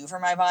can do for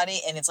my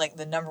body. And it's, like,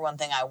 the number one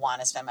thing I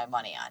want to spend my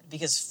money on,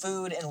 because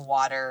food and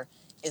water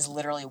is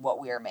literally what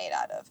we are made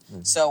out of.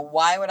 Mm-hmm. So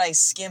why would I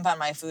skimp on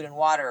my food and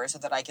water so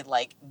that I could,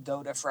 like,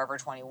 go to Forever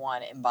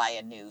 21 and buy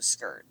a new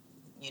skirt?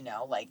 You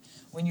know, like,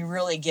 when you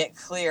really get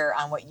clear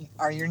on what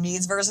are your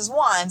needs versus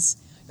wants,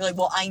 you're like,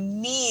 well, I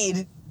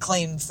need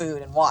clean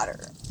food and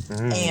water.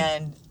 Mm-hmm.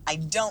 And I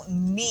don't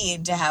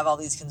need to have all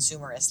these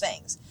consumerist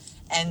things.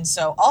 And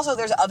so also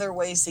there's other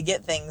ways to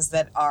get things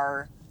that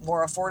are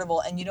more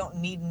affordable, and you don't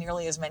need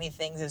nearly as many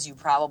things as you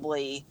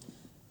probably,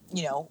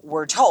 you know,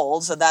 were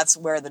told. So that's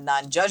where the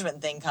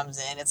non-judgment thing comes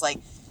in. It's like,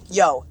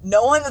 yo,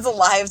 no one that's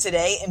alive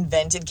today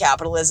invented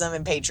capitalism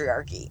and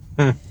patriarchy.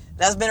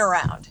 That's been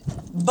around.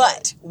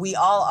 But we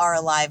all are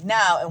alive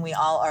now, and we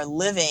all are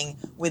living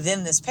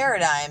within this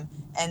paradigm.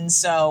 And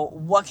so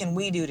what can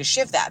we do to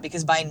shift that?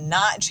 Because by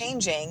not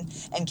changing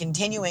and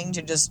continuing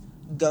to just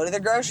go to the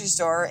grocery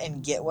store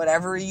and get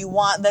whatever you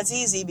want that's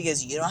easy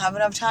because you don't have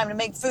enough time to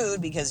make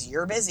food because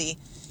you're busy,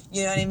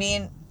 you know what I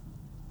mean?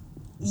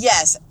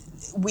 Yes,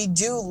 we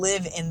do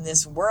live in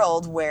this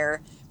world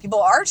where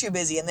people are too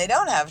busy and they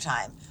don't have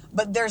time.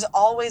 But there's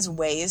always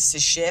ways to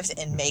shift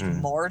and make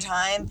more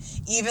time.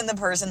 Even the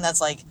person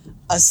that's like,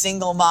 a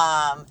single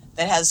mom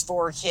that has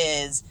 4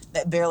 kids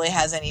that barely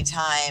has any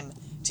time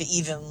to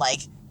even, like,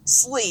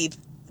 sleep.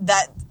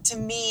 That, to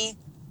me,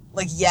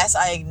 like, yes,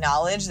 I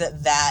acknowledge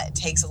that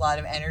takes a lot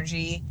of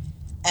energy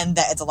and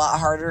that it's a lot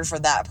harder for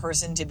that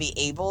person to be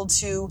able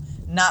to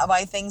not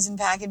buy things in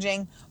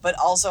packaging, but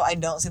also I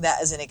don't see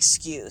that as an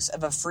excuse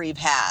of a free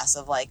pass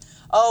of like,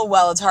 oh,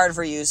 well, it's hard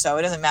for you, so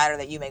it doesn't matter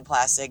that you make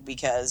plastic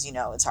because, you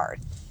know, it's hard.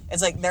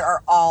 It's like there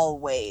are all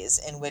ways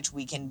in which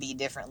we can be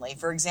differently.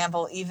 For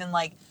example, even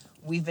like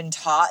we've been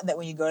taught that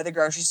when you go to the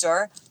grocery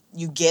store,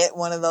 you get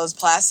one of those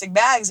plastic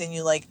bags and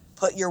you like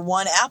put your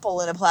 1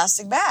 apple in a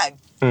plastic bag.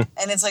 And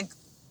it's like,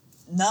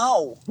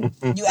 no,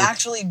 you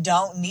actually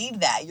don't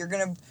need that. You're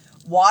going to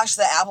wash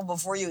the apple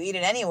before you eat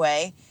it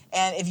anyway.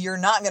 And if you're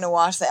not going to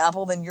wash the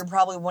apple, then you're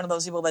probably one of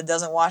those people that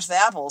doesn't wash the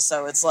apple.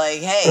 So it's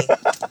like, hey,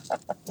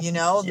 you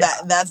know,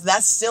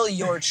 that's still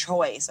your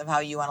choice of how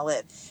you want to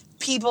live.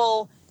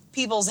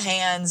 People's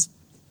hands,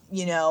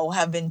 you know,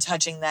 have been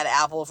touching that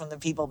apple, from the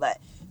people that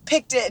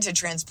picked it to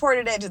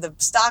transported it to the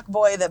stock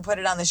boy that put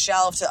it on the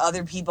shelf to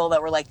other people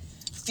that were like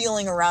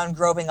feeling around,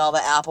 groping all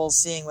the apples,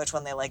 seeing which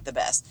one they like the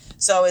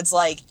best. So it's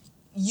like,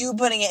 you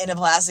putting it in a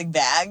plastic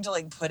bag to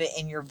like put it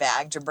in your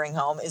bag to bring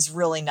home is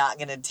really not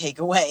going to take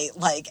away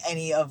like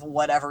any of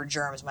whatever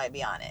germs might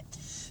be on it.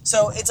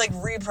 So it's like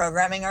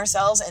reprogramming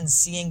ourselves and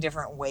seeing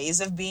different ways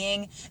of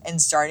being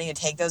and starting to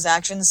take those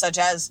actions, such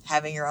as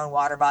having your own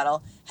water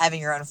bottle,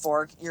 having your own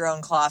fork, your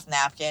own cloth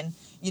napkin.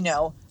 You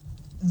know,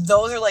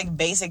 those are like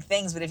basic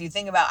things. But if you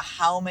think about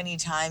how many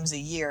times a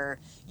year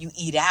you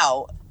eat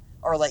out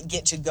or like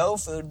get to-go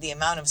food, the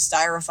amount of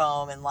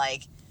styrofoam and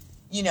like,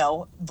 you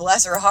know,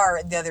 bless her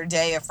heart, the other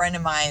day, a friend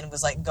of mine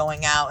was like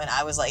going out and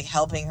I was like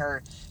helping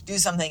her do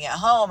something at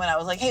home. And I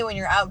was like, hey, when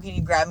you're out, can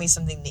you grab me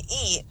something to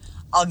eat?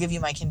 I'll give you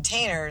my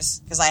containers,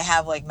 because I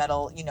have like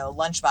metal, you know,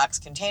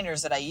 lunchbox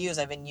containers that I use.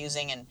 I've been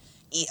using and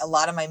eat a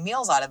lot of my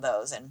meals out of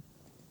those and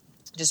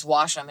just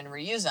wash them and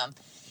reuse them.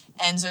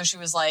 And so she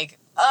was like,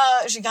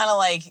 she kind of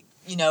like,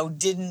 you know,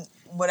 didn't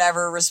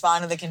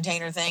respond to the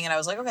container thing. And I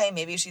was like, okay,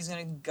 maybe she's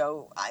going to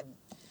go.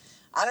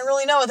 I don't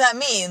really know what that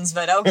means,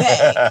 but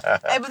okay.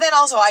 But then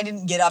also I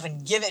didn't get up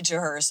and give it to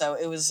her. So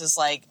it was just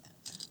like,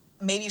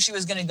 maybe she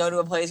was going to go to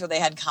a place where they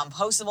had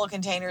compostable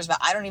containers, but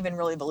I don't even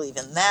really believe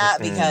in that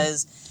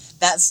because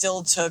that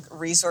still took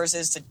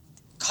resources to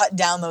cut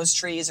down those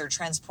trees or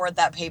transport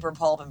that paper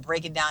pulp and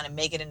break it down and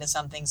make it into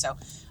something. So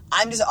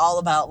I'm just all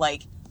about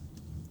like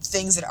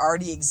things that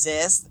already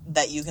exist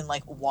that you can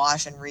like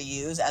wash and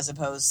reuse, as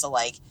opposed to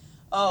like,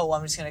 oh, well,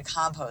 I'm just going to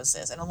compost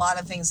this. And a lot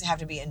of things have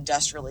to be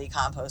industrially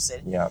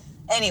composted. Yeah.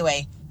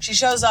 Anyway, she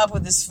shows up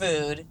with this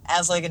food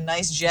as like a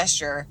nice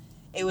gesture.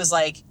 It was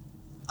like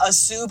a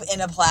soup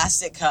in a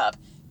plastic cup,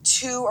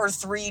 2 or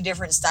 3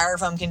 different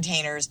styrofoam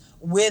containers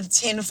with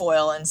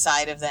tinfoil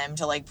inside of them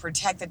to like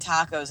protect the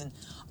tacos and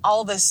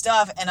all this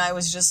stuff. And I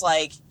was just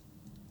like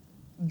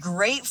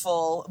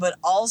grateful, but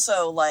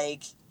also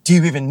like, do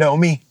you even know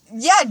me?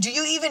 Yeah, do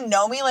you even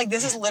know me? Like,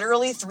 this is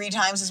literally 3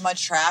 times as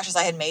much trash as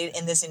I had made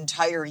in this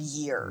entire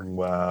year.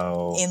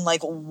 Wow. In,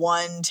 like,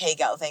 one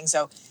takeout thing.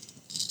 So,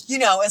 you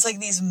know, it's like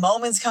these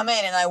moments come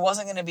in, and I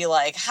wasn't going to be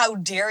like, how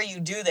dare you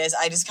do this?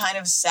 I just kind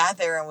of sat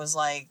there and was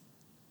like,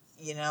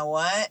 you know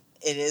what?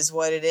 It is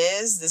what it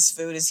is. This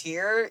food is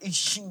here.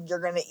 You're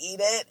going to eat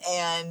it,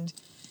 and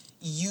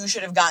you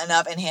should have gotten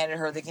up and handed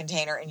her the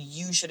container, and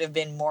you should have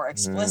been more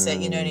explicit,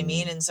 you know what I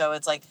mean? And so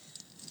it's like,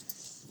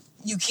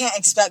 you can't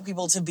expect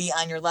people to be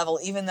on your level,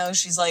 even though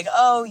she's like,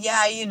 oh,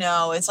 yeah, you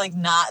know, it's like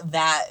not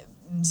that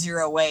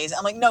 0 ways.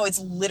 I'm like, no, it's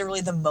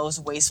literally the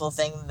most wasteful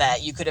thing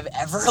that you could have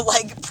ever,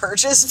 like,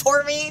 purchased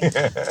for me.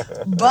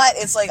 But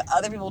it's like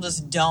other people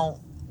just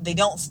don't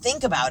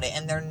think about it,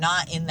 and they're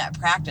not in that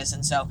practice.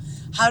 And so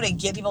how to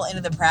get people into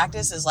the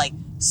practice is, like,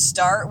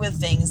 start with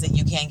things that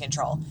you can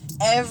control.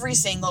 Every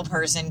single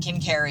person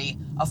can carry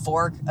a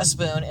fork, a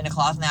spoon, and a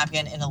cloth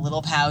napkin in a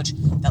little pouch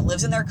that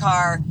lives in their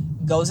car,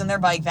 goes in their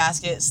bike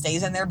basket,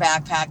 stays in their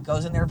backpack,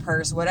 goes in their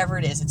purse, whatever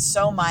it is. It's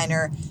so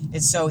minor.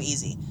 It's so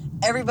easy.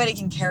 Everybody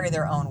can carry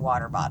their own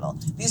water bottle.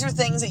 These are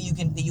things that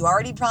you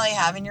already probably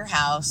have in your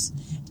house,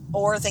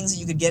 or things that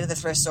you could get at the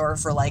thrift store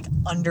for like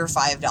under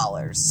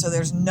 $5. So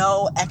there's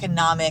no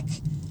economic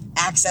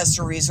access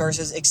to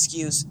resources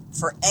excuse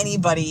for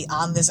anybody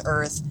on this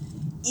earth.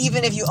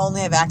 Even if you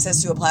only have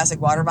access to a plastic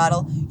water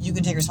bottle, you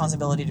can take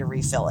responsibility to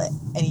refill it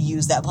and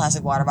use that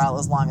plastic water bottle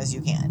as long as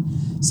you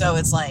can. So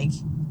it's like,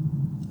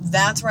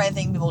 that's where I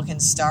think people can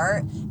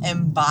start.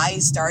 And by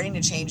starting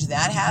to change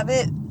that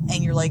habit,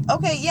 and you're like,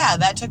 okay, yeah,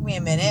 that took me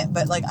a minute,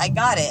 but like I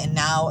got it. And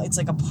now it's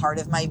like a part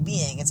of my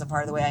being. It's a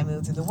part of the way I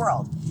move through the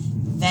world.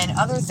 Then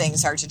other things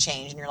start to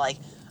change, and you're like,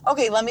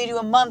 okay, let me do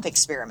a month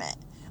experiment.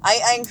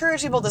 I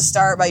encourage people to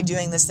start by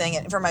doing this thing.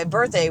 And for my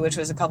birthday, which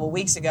was a couple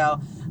weeks ago,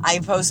 I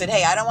posted,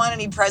 hey, I don't want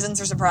any presents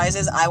or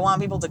surprises. I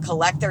want people to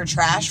collect their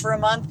trash for a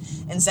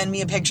month and send me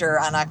a picture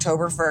on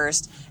October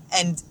 1st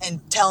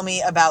and tell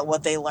me about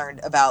what they learned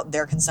about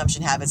their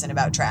consumption habits and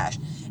about trash.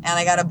 And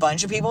I got a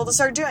bunch of people to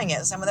start doing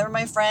it. Some of them are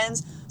my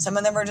friends. Some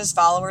of them are just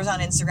followers on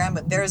Instagram.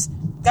 But there's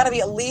got to be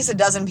at least a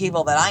dozen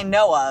people that I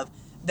know of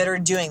that are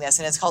doing this,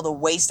 and it's called a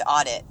waste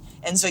audit.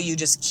 And so you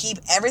just keep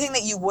everything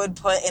that you would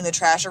put in the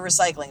trash or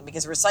recycling,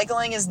 because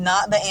recycling is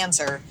not the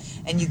answer.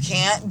 And you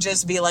can't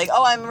just be like,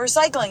 oh, I'm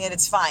recycling it,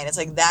 it's fine. It's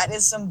like, that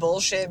is some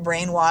bullshit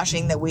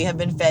brainwashing that we have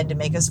been fed to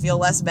make us feel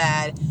less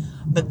bad.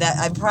 But that,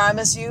 I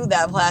promise you,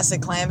 that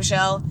plastic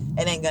clamshell,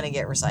 it ain't gonna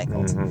get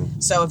recycled. Mm-hmm.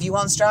 So if you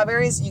want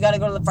strawberries, you gotta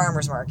go to the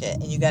farmer's market,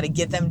 and you gotta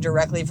get them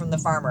directly from the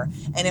farmer.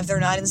 And if they're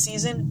not in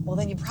season, well,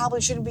 then you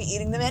probably shouldn't be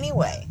eating them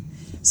anyway.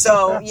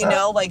 So, you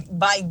know, like,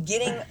 by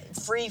getting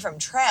free from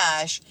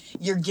trash,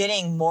 you're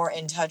getting more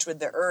in touch with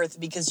the earth,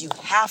 because you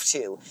have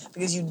to.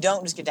 Because you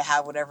don't just get to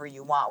have whatever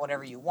you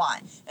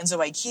want. And so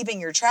by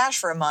keeping your trash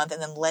for a month and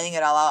then laying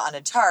it all out on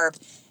a tarp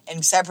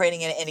and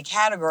separating it into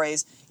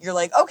categories, you're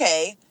like,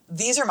 okay,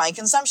 these are my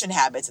consumption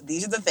habits.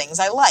 These are the things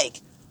I like.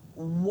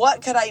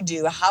 What could I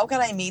do? How could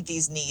I meet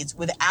these needs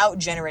without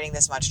generating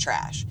this much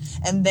trash?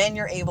 And then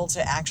you're able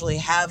to actually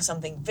have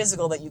something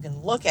physical that you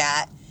can look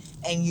at.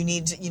 And you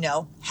need to, you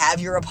know,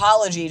 have your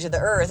apology to the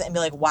earth and be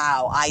like,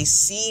 wow, I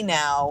see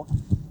now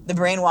the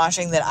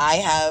brainwashing that I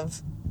have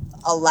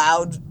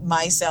allowed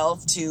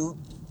myself to,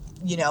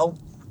 you know,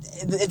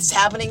 it's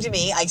happening to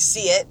me. I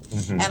see it.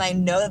 Mm-hmm. And I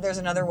know that there's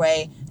another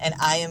way, and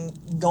I am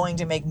going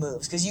to make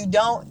moves. Because you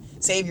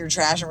don't save your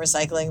trash and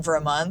recycling for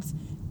a month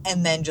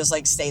and then just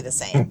like stay the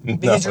same.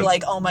 Because you're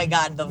like, oh my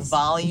God, the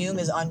volume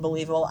is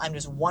unbelievable. I'm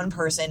just one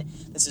person.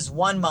 This is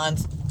 1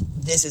 month.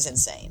 This is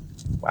insane.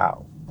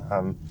 Wow.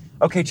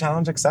 Okay,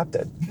 challenge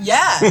accepted.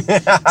 Yeah.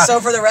 So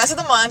for the rest of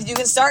the month, you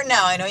can start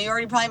now. I know you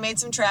already probably made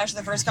some trash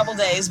the first couple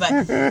days, but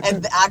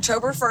at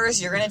October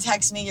 1st, you're going to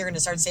text me. You're going to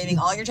start saving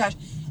all your trash.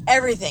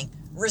 Everything.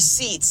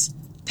 Receipts,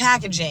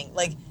 packaging,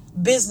 like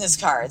business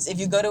cards. If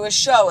you go to a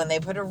show and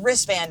they put a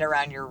wristband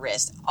around your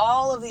wrist,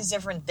 all of these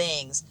different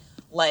things,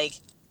 like,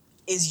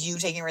 is you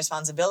taking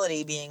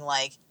responsibility, being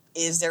like,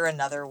 is there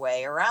another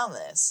way around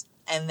this?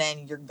 And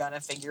then you're going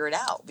to figure it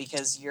out,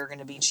 because you're going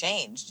to be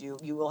changed.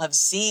 You will have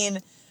seen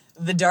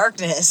the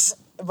darkness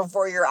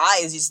before your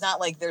eyes. It's not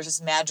like there's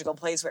this magical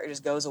place where it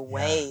just goes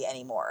away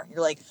anymore.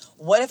 You're like,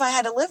 what if I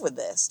had to live with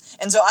this?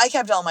 And so I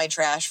kept all my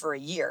trash for a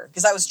year,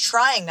 because I was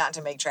trying not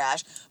to make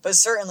trash, but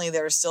certainly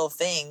there are still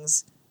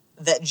things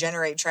that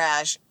generate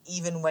trash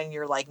even when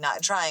you're like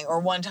not trying. Or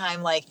one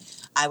time, like,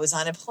 I was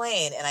on a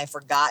plane and I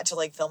forgot to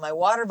like fill my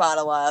water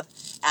bottle up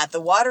at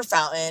the water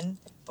fountain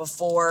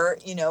before,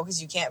 you know,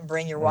 because you can't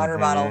bring your water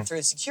bottle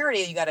through security.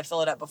 You got to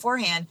fill it up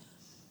beforehand.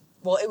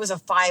 Well, it was a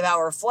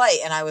 5-hour flight,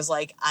 and I was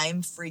like,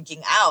 I'm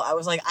freaking out. I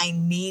was like, I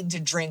need to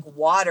drink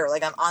water.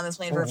 Like, I'm on this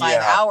plane for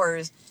 5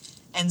 hours.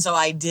 And so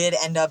I did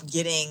end up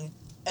getting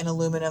an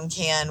aluminum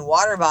can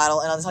water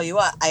bottle. And I'll tell you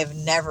what, I've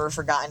never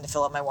forgotten to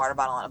fill up my water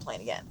bottle on a plane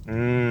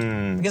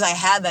again. Because I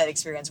had that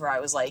experience where I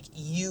was like,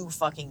 you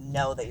fucking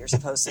know that you're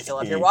supposed to fill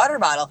up your water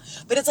bottle.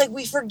 But it's like,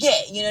 we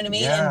forget, you know what I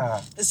mean? Yeah.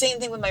 And the same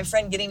thing with my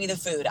friend getting me the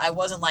food. I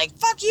wasn't like,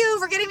 fuck you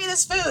for getting me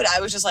this food. I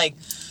was just like,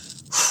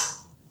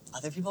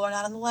 other people are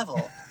not on the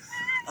level.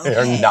 Okay.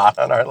 They're not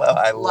on our level.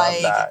 I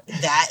love that.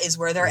 That is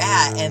where they're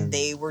at, and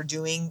they were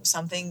doing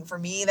something for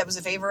me that was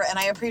a favor, and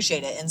I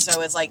appreciate it. And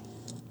so it's like,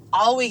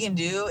 all we can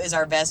do is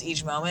our best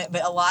each moment,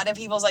 but a lot of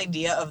people's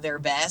idea of their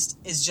best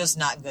is just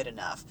not good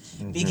enough,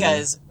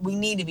 because we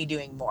need to be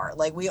doing more.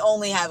 Like, we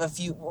only have a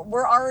few.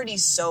 We're already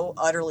so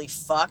utterly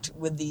fucked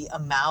with the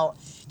amount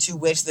to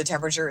which the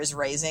temperature is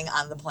raising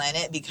on the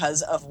planet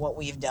because of what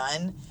we've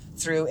done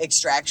through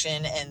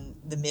extraction and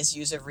the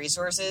misuse of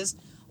resources.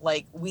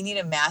 Like, we need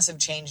a massive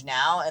change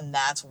now, and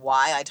that's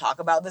why I talk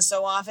about this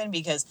so often,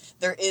 because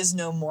there is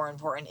no more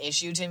important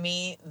issue to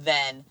me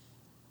than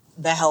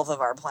the health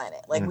of our planet.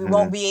 Like, we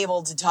won't be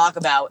able to talk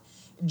about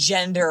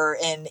gender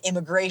and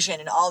immigration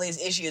and all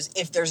these issues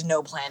if there's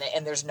no planet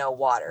and there's no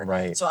water.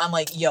 Right. So I'm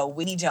like, yo,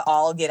 we need to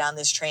all get on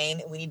this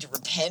train. We need to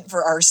repent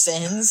for our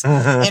sins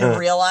and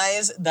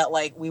realize that,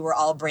 like, we were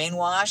all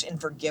brainwashed, and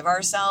forgive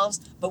ourselves,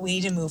 but we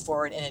need to move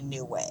forward in a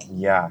new way.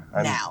 Yeah.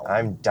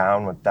 I'm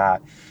down with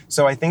that.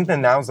 So I think that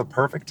now's the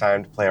perfect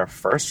time to play our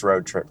first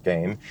road trip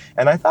game.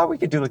 And I thought we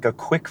could do like a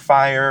quick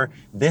fire,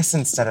 this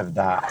instead of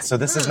that. So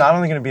this is not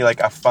only going to be like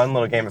a fun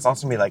little game, it's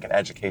also going to be like an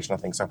educational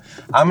thing. So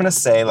I'm going to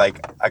say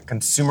like a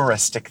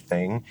consumeristic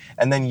thing,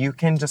 and then you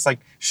can just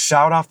like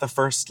shout off the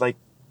first like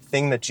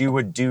thing that you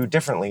would do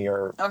differently,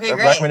 or a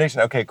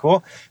recommendation. Okay,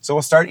 cool. So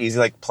we'll start easy,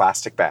 like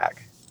plastic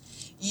bag.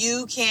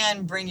 You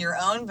can bring your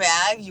own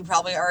bag. You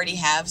probably already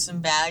have some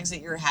bags at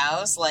your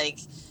house, like...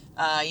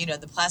 you know,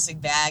 the plastic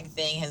bag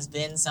thing has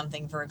been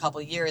something for a couple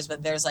of years,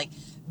 but there's like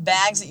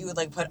bags that you would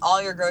like put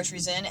all your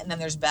groceries in, and then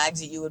there's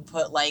bags that you would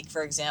put, like,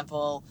 for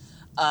example,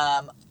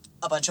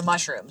 a bunch of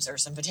mushrooms or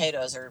some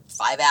potatoes or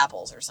 5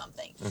 apples or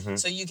something.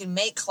 So you can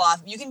make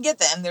cloth, you can get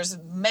them. There's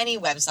many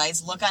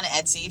websites. Look on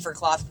Etsy for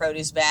cloth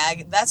produce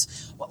bag.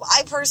 That's what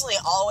I personally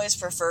always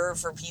prefer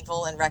for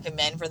people and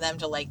recommend for them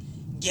to like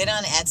get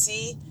on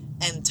Etsy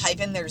and type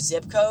in their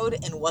zip code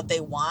and what they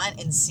want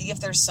and see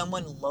if there's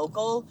someone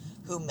local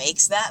who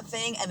makes that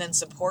thing, and then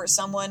support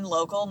someone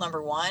local,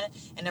 number one.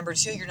 And number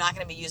two, you're not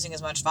going to be using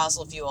as much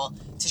fossil fuel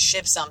to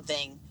ship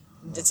something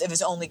if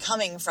it's only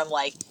coming from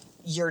like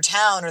your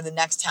town or the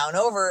next town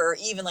over, or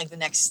even like the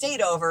next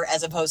state over,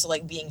 as opposed to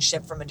like being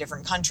shipped from a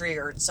different country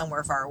or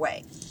somewhere far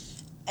away.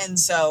 And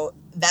so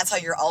that's how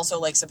you're also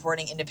like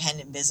supporting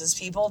independent business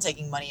people,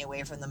 taking money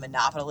away from the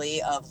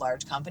monopoly of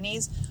large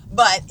companies.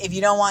 But if you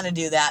don't want to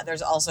do that,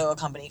 there's also a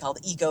company called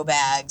Eco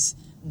Bags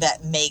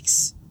that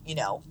makes, you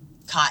know,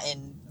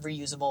 cotton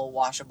reusable,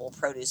 washable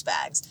produce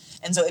bags.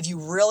 And so if you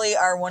really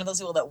are one of those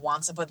people that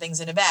wants to put things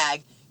in a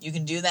bag, you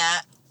can do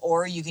that.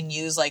 Or you can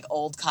use like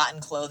old cotton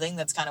clothing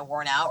that's kind of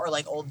worn out, or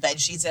like old bed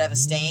sheets that have a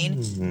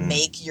stain.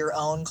 Make your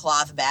own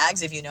cloth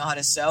bags if you know how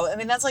to sew. I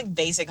mean, that's like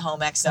basic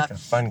home ec stuff. Like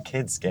a fun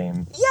kids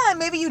game. Yeah,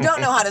 maybe you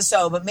don't know how to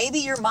sew, but maybe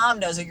your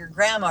mom does, or your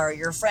grandma, or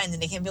your friend,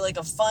 and it can be like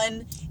a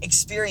fun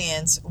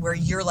experience where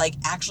you're like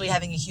actually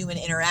having a human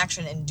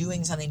interaction and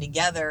doing something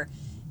together,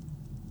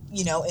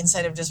 you know,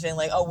 instead of just being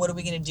like, oh, what are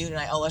we going to do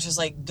tonight? Oh, let's just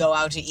like go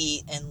out to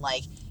eat and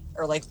like,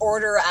 or like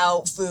order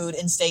out food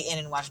and stay in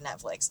and watch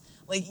Netflix.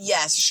 Like,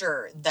 yes,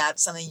 sure,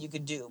 that's something you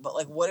could do. But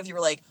like, what if you were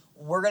like,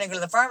 we're going to go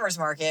to the farmer's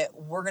market,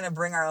 we're going to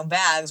bring our own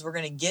bags, we're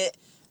going to get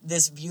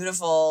this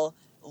beautiful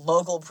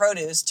local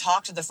produce,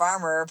 talk to the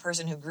farmer,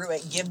 person who grew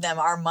it, give them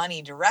our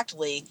money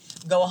directly,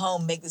 go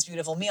home, make this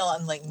beautiful meal,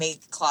 and like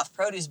make cloth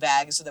produce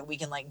bags so that we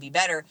can like be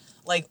better.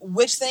 Like,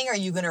 which thing are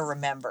you going to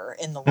remember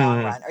in the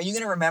long run? Are you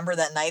going to remember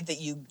that night that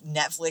you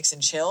Netflix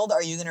and chilled? Or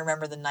are you going to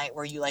remember the night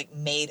where you like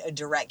made a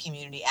direct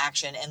community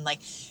action and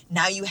like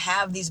now you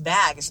have these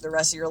bags for the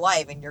rest of your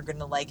life, and you're going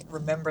to like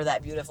remember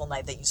that beautiful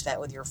night that you spent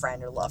with your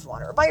friend or loved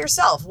one or by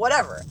yourself,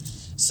 whatever.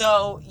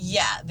 So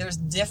yeah, there's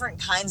different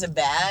kinds of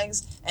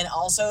bags, and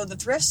also the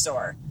thrift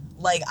store.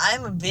 Like,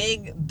 I'm a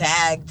big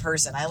bag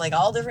person. I like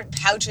all different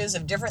pouches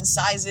of different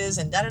sizes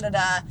and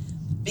da-da-da-da,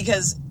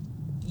 because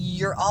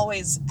you're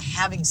always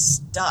having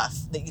stuff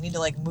that you need to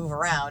like move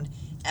around,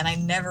 and I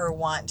never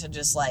want to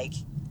just like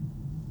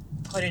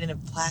put it in a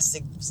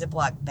plastic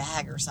Ziploc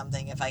bag or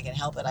something if I can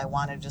help it. I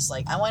want to just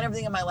like, I want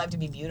everything in my life to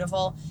be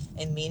beautiful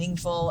and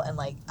meaningful, and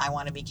like I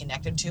want to be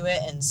connected to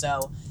it. And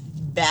so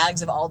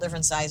bags of all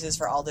different sizes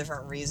for all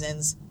different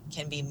reasons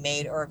can be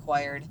made or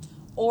acquired.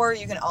 Or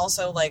you can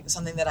also like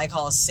something that I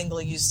call a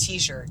single-use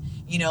t-shirt,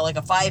 you know, like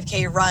a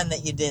 5K run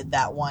that you did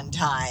that one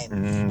time.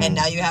 And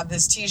now you have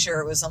this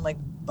t-shirt with some like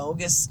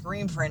bogus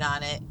screen print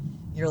on it.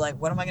 You're like,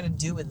 what am I going to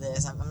do with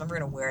this? I'm never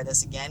going to wear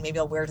this again. Maybe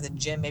I'll wear it to the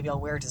gym. Maybe I'll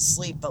wear it to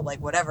sleep, but like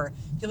whatever.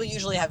 People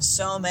usually have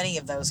so many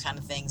of those kind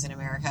of things in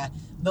America.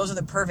 Those are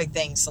the perfect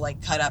things to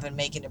like cut up and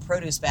make into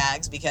produce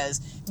bags,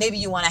 because maybe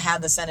you want to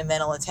have the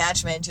sentimental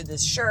attachment to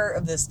this shirt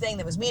of this thing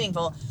that was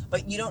meaningful,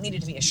 but you don't need it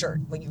to be a shirt.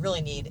 What you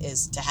really need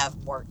is to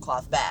have more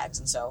cloth bags.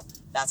 And so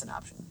that's an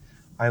option.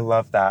 I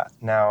love that.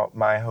 Now,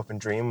 my hope and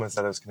dream was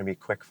that it was going to be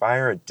quick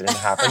fire. It didn't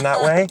happen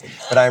that way,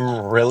 but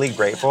I'm really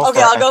grateful.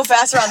 Okay, I'll go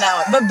faster on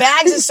that one. But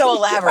bags is so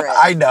elaborate.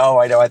 I know.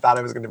 I thought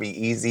it was going to be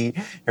easy.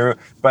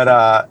 But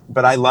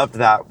I loved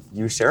that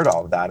you shared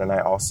all of that, and I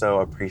also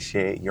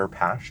appreciate your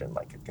passion.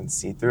 Like, I can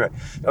see through it.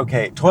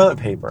 Okay, toilet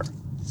paper.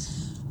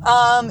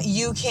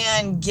 You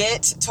can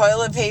get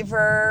toilet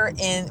paper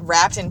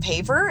wrapped in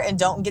paper, and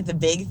don't get the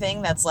big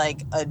thing that's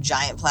like a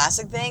giant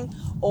plastic thing.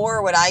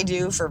 Or what I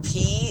do for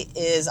pee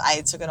is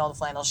I took an old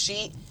flannel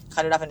sheet,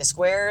 cut it up into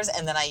squares,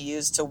 and then I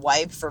use to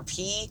wipe for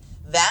pee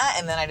that,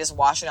 and then I just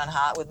wash it on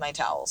hot with my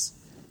towels.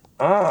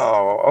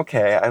 Oh,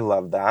 okay. I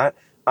love that.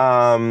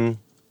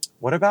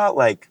 What about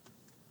like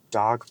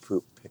dog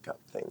poop pickup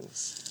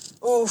things?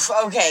 Oof.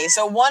 Okay.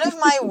 So one of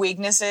my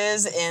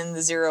weaknesses in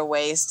the zero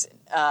waste,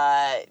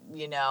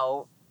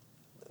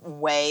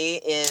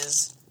 way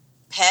is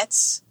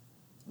pets,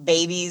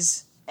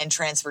 babies, and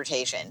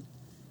transportation.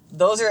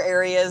 Those are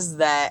areas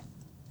that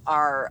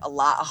are a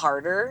lot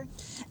harder.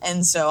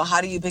 And so how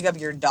do you pick up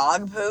your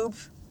dog poop?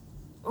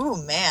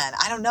 Ooh, man,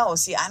 I don't know.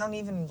 See, I don't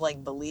even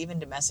like believe in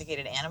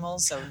domesticated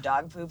animals, so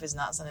dog poop is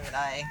not something that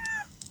I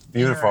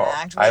Beautiful.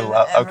 interact with I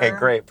love. ever. Okay,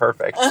 great,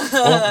 perfect.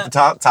 Well,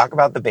 talk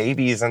about the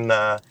babies and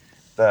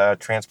the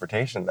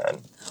transportation then.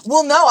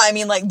 Well, no, I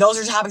mean, like, those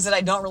are topics that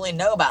I don't really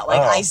know about.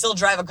 Like, Oh. I still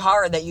drive a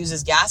car that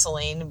uses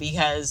gasoline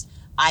because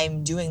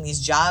I'm doing these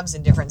jobs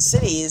in different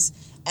cities,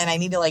 and I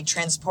need to, like,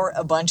 transport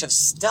a bunch of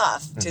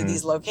stuff to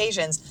these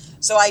locations.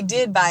 So I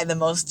did buy the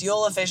most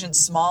fuel-efficient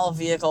small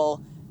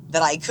vehicle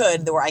that I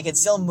could, where I could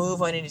still move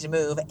when I needed to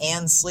move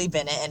and sleep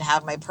in it and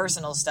have my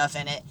personal stuff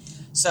in it.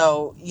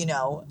 So, you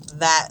know,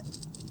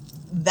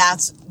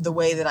 that's the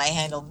way that I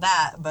handled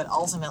that. But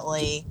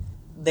ultimately,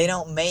 they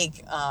don't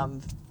make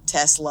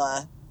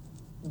Tesla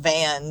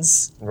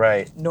vans,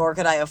 Right. nor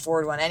could I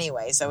afford one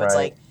anyway. So it's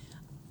Right. like,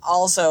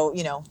 also,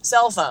 you know,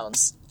 cell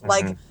phones.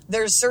 Like,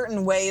 there's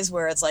certain ways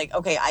where it's like,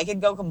 okay, I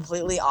could go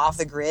completely off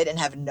the grid and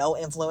have no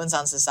influence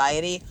on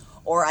society,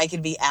 or I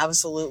could be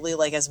absolutely,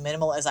 like, as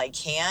minimal as I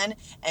can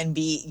and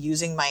be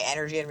using my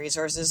energy and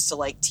resources to,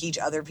 like, teach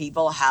other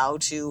people how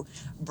to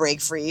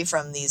break free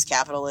from these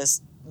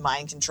capitalist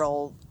mind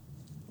control,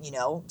 you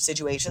know,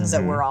 situations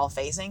that we're all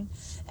facing.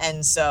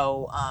 And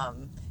so,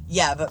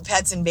 yeah, but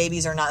pets and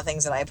babies are not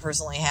things that I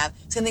personally have.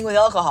 Same thing with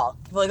alcohol.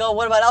 People are like, oh,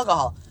 what about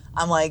alcohol?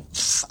 I'm like,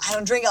 I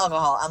don't drink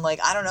alcohol. I'm like,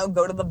 I don't know,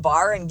 go to the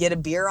bar and get a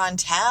beer on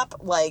tap.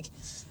 Like,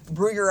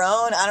 brew your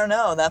own. I don't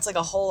know. That's like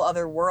a whole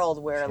other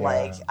world where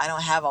like I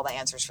don't have all the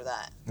answers for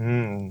that.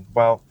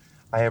 Well,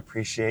 I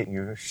appreciate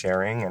you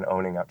sharing and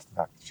owning up to the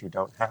fact that you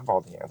don't have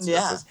all the answers.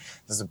 Yeah. This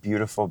is a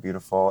beautiful,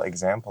 beautiful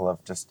example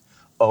of just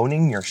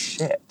owning your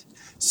shit.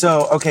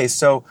 So, okay,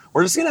 so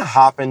we're just going to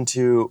hop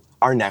into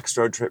our next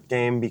road trip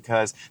game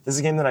because this is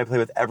a game that I play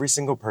with every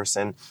single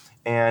person.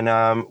 And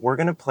we're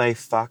going to play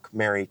Fuck,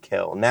 Marry,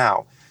 Kill.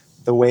 Now,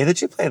 the way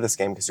that you play this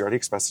game, because you already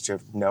expressed that you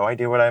have no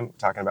idea what I'm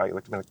talking about. You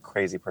looked at me like a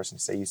crazy person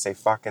to say you say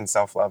fuck and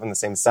self-love in the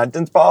same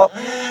sentence, Paul.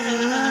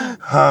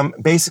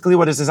 Basically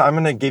what it is I'm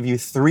going to give you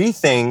 3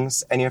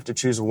 things, and you have to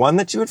choose one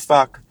that you would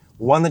fuck,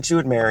 one that you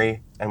would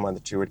marry, and one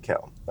that you would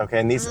kill. Okay,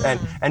 and these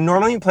and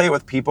normally you play it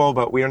with people,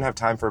 but we don't have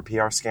time for a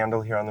PR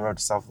scandal here on the road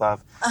to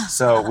self-love.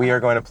 So we are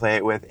going to play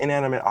it with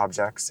inanimate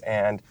objects,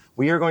 and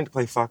we are going to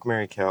play Fuck,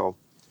 Marry, Kill.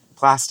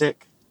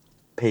 Plastic,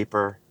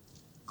 paper,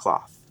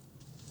 cloth.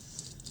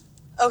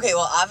 Okay,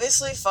 well,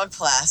 obviously, fuck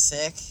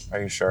plastic.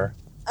 Are you sure?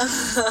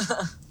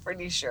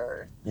 Pretty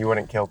sure. You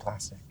wouldn't kill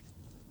plastic.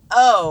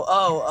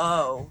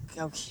 Oh,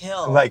 go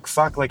kill. Like,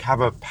 fuck, like, have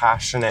a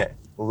passionate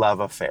love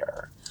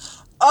affair.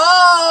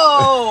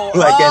 Oh!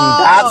 Like, in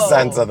that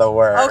sense of the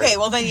word. Okay,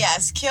 well then,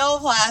 yes, kill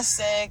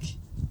plastic.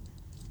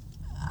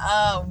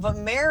 But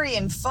marry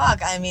and fuck,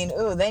 I mean,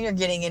 then you're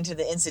getting into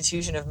the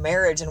institution of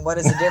marriage and what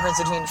is the difference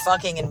between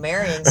fucking and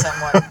marrying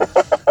someone.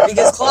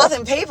 Because cloth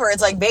and paper,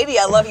 it's like, baby,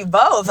 I love you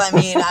both. I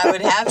mean, I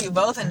would have you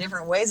both in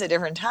different ways at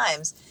different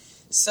times.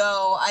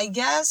 So I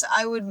guess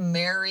I would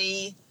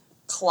marry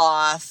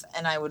cloth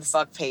and I would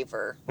fuck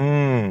paper.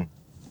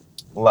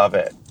 Love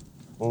it.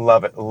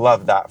 Love it.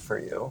 Love that for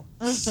you.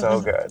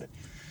 So good.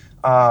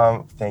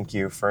 Thank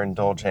you for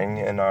indulging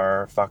in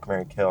our Fuck,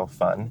 Marry, Kill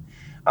fun.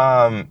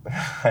 I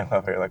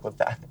love how you're like, well,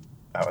 that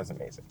was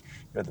amazing.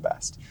 You're the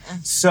best.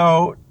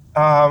 So,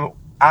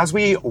 as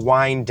we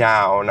wind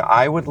down,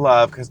 I would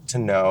love to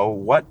know,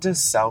 what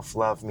does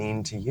self-love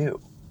mean to you?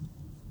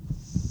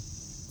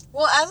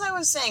 Well, as I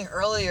was saying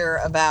earlier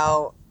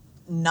about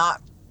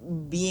not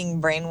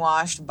being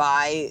brainwashed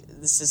by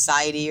the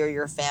society or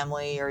your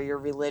family or your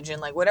religion,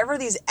 like whatever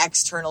these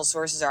external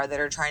sources are that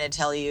are trying to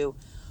tell you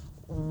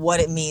what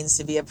it means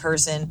to be a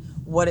person,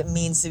 what it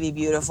means to be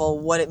beautiful,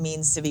 what it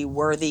means to be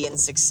worthy and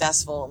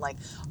successful, and like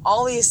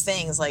all these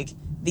things, like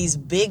these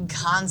big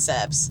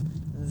concepts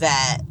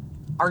that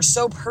are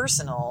so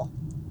personal.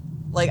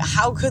 Like,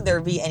 how could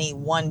there be any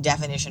one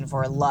definition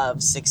for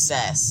love,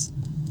 success,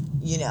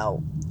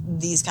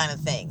 these kind of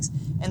things?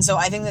 And so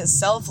I think that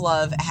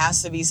self-love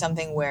has to be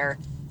something where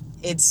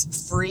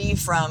it's free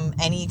from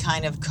any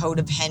kind of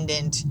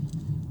codependent,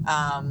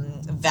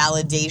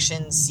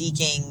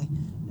 validation-seeking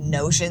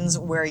notions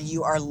where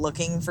you are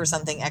looking for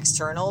something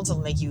external to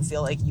make you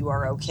feel like you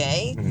are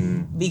okay.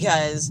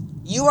 Because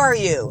you are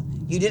you.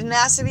 You didn't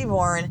ask to be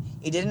born.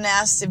 You didn't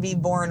ask to be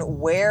born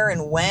where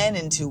and when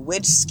and to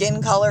which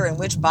skin color and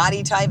which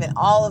body type and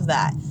all of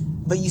that.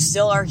 But you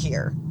still are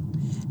here.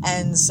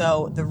 And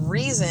so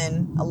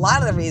a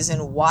lot of the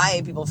reason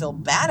why people feel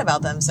bad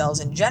about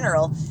themselves in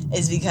general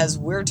is because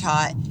we're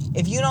taught,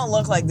 if you don't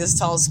look like this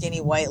tall,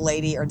 skinny white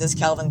lady or this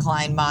Calvin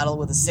Klein model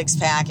with a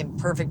 6-pack and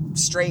perfect,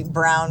 straight,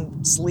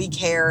 brown, sleek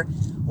hair,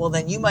 well,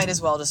 then you might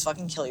as well just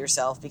fucking kill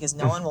yourself, because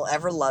no one will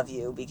ever love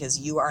you because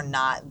you are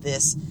not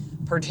this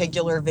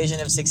particular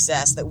vision of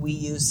success that we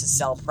use to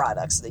sell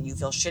products so that you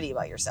feel shitty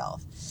about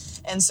yourself.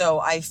 And so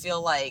I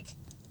feel like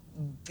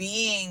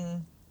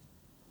being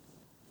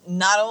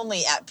not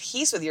only at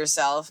peace with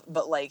yourself,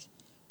 but like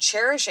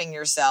cherishing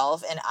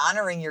yourself and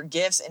honoring your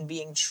gifts and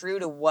being true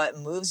to what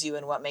moves you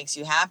and what makes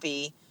you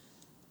happy,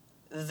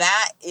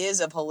 that is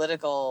a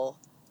political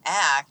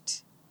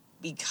act,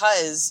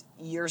 because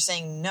you're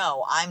saying,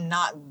 no, I'm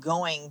not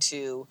going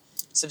to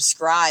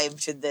subscribe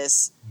to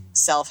this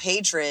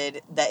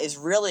self-hatred that is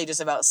really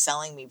just about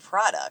selling me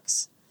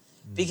products.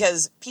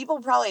 Because people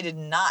probably did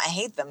not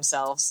hate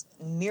themselves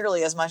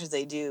nearly as much as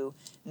they do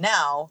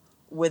now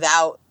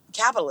without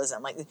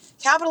capitalism. Like,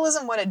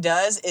 capitalism, what it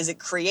does is it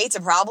creates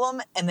a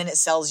problem and then it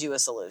sells you a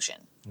solution.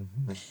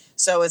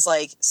 So it's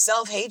like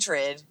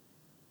self-hatred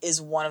is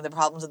one of the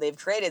problems that they've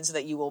created so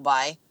that you will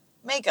buy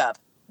makeup,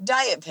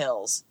 diet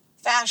pills,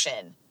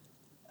 fashion,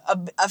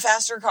 a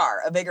faster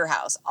car, a bigger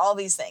house, all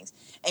these things.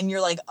 And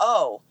you're like,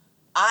 oh,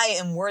 I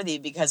am worthy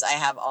because I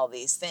have all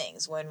these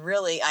things. When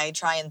really I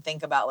try and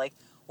think about, like,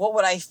 what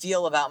would I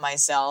feel about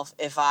myself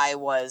if I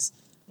was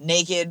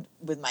naked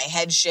with my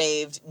head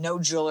shaved, no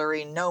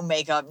jewelry, no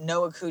makeup,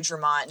 no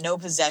accoutrement, no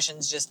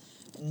possessions, just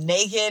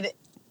naked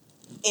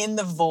in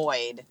the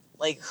void.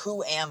 Like,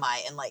 who am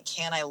I? And like,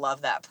 can I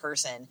love that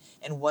person?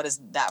 And what does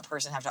that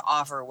person have to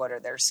offer? What are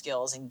their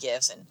skills and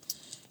gifts and,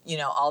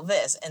 all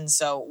this? And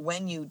so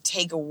when you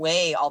take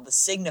away all the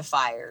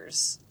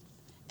signifiers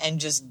and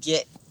just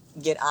get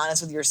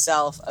honest with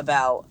yourself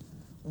about,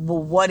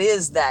 well, what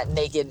is that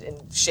naked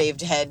and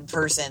shaved head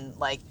person?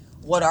 Like,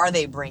 what are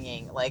they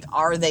bringing? Like,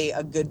 are they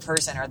a good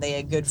person? Are they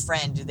a good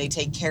friend? Do they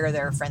take care of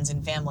their friends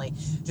and family?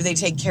 Do they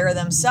take care of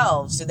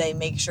themselves? Do they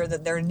make sure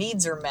that their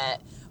needs are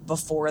met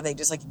before they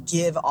just like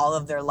give all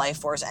of their life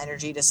force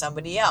energy to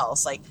somebody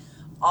else? Like,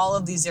 all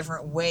of these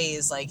different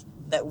ways, like,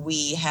 that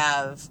we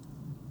have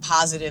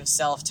positive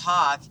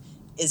self-talk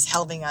is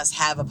helping us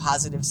have a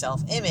positive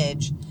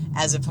self-image,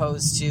 as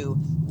opposed to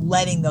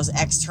letting those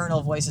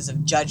external voices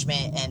of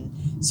judgment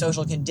and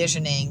social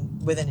conditioning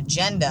with an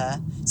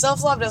agenda.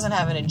 Self-love doesn't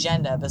have an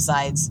agenda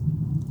besides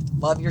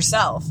love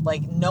yourself.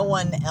 Like, no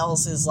one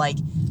else is, like,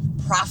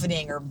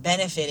 profiting or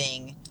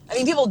benefiting. I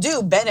mean, people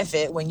do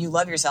benefit when you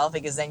love yourself,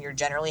 because then you're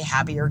generally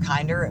happier,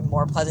 kinder, and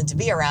more pleasant to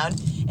be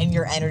around, and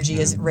your energy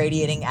is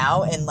radiating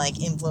out and,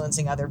 like,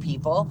 influencing other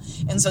people.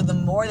 And so the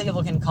more that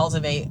people can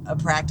cultivate a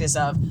practice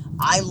of,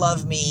 I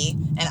love me,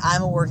 and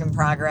I'm a work in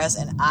progress,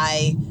 and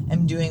I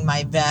am doing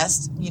my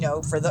best, you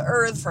know, for the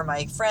earth, for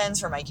my friends,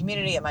 for my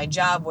community, at my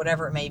job,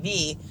 whatever it may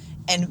be,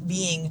 and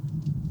being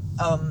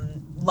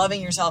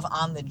loving yourself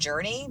on the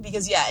journey.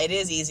 Because, yeah, it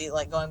is easy,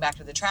 like, going back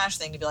to the trash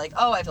thing, to be like,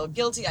 oh, I feel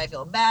guilty, I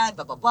feel bad,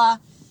 blah, blah, blah.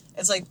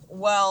 It's like,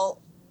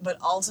 well,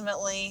 but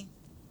ultimately,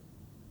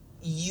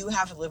 you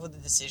have to live with the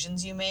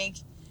decisions you make,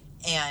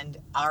 and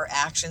our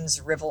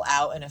actions ripple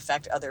out and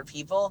affect other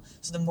people.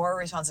 So the more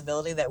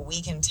responsibility that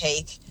we can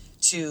take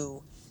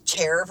to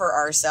care for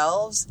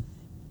ourselves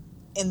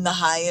in the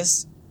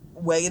highest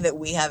way that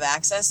we have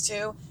access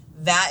to,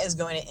 that is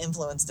going to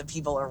influence the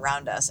people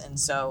around us. And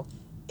so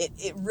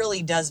it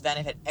really does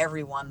benefit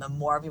everyone, the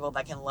more people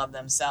that can love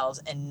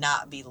themselves and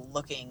not be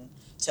looking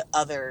to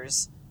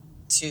others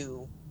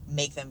to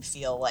make them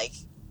feel like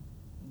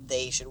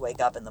they should wake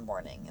up in the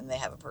morning and they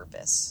have a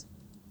purpose.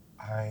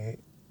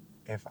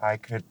 If I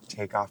could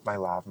take off my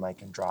lav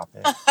mic and drop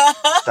it.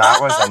 That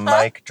was a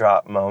mic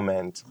drop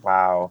moment.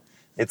 Wow.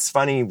 It's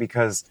funny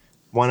because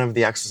one of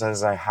the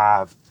exercises I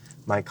have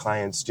my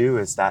clients do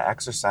is that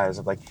exercise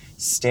of, like,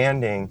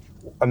 standing.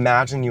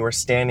 Imagine you were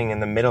standing in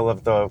the middle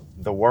of the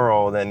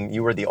world, and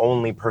you were the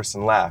only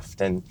person left,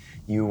 and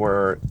you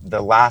were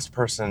the last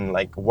person.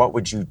 Like, what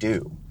would you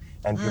do?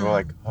 And people are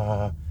like,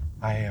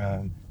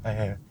 and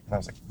I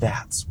was like,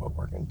 that's what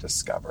we're going to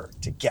discover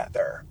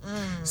together.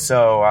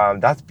 So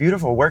that's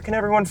beautiful. Where can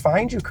everyone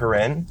find you,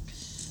 Corinne?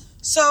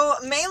 So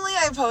mainly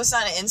I post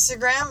on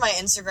Instagram. My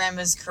Instagram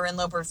is Corinne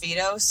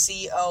Loperfido,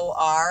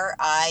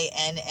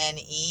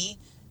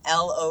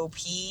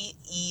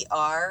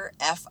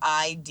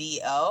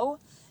 CorinneLoperfido.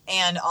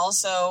 And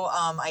also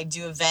I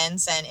do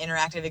events and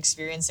interactive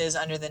experiences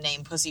under the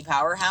name Pussy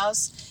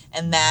Powerhouse.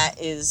 And that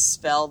is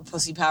spelled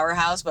Pussy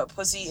Powerhouse, but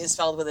pussy is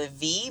spelled with a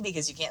V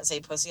because you can't say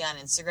pussy on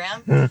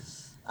Instagram.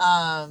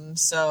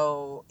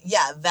 So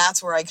yeah,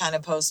 that's where I kind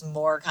of post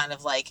more kind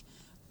of like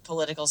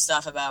political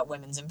stuff about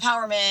women's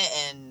empowerment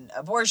and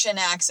abortion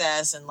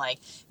access and like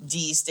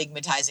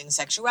destigmatizing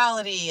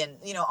sexuality and,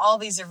 you know, all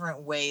these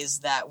different ways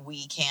that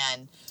we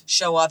can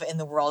show up in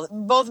the world,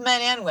 both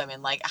men and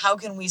women. Like, how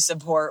can we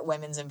support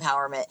women's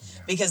empowerment?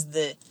 Because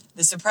the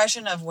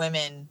suppression of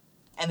women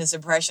and the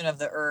suppression of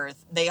the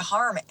earth, they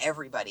harm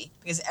everybody,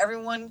 because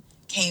everyone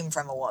came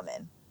from a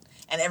woman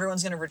and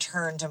everyone's going to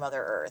return to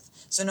Mother Earth.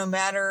 So no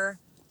matter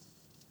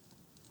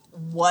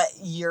what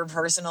your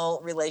personal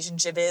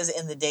relationship is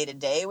in the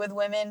day-to-day with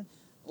women,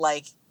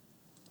 like,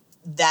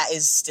 that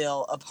is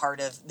still a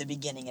part of the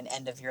beginning and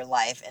end of your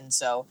life. And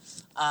so,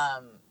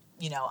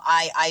 you know,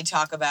 I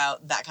talk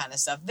about that kind of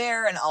stuff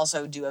there, and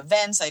also do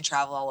events. I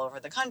travel all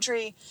over the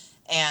country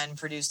and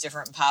produce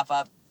different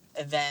pop-up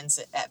events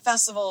at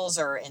festivals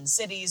or in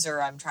cities,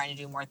 or I'm trying to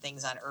do more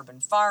things on urban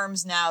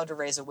farms now to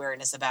raise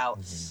awareness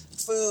about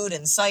food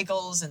and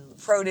cycles and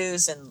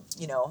produce and,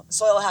 you know,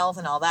 soil health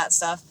and all that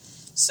stuff.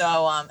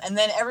 So, and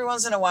then every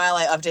once in a while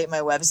I update my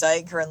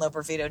website,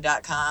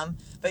 CorinneLoperfido.com,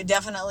 but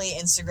definitely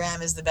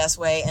Instagram is the best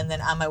way. And then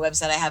on my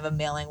website, I have a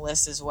mailing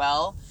list as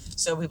well,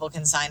 so people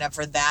can sign up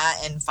for that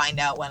and find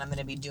out when I'm going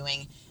to be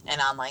doing an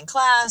online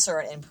class or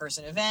an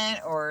in-person event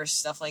or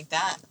stuff like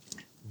that.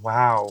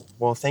 Wow.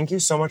 Well, thank you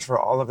so much for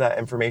all of that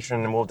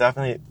information, and we'll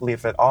definitely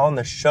leave it all in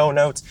the show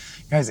notes.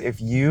 Guys,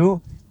 if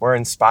you were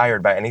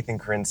inspired by anything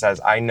Corinne says,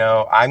 I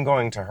know I'm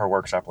going to her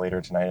workshop later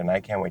tonight, and I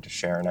can't wait to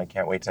share, and I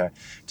can't wait to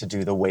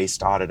do the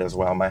waste audit as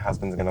well. My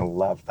husband's going to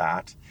love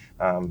that.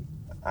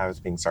 I was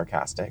being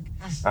sarcastic.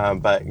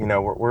 But, you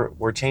know,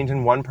 we're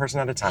changing one person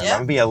at a time. Yeah. I'm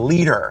going to be a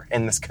leader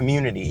in this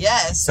community.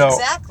 Yes, so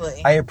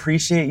exactly. I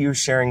appreciate you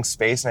sharing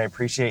space, and I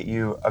appreciate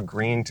you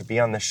agreeing to be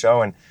on the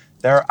show. And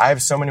I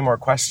have so many more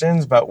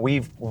questions, but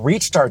we've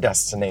reached our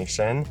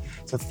destination.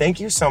 So thank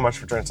you so much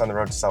for joining us on the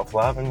road to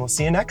self-love, and we'll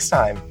see you next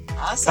time.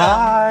 Awesome.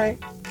 Bye.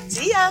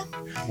 See ya.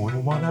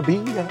 Wouldn't wanna be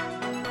ya.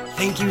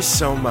 Thank you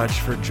so much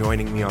for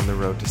joining me on the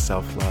road to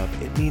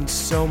self-love. It means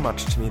so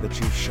much to me that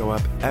you show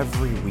up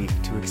every week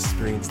to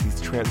experience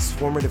these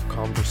transformative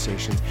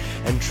conversations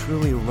and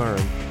truly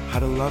learn how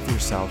to love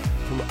yourself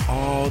from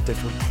all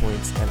different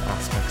points and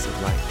aspects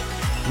of life.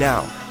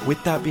 Now,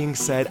 with that being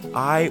said,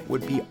 I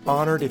would be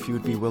honored if you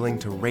would be willing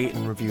to rate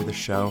and review the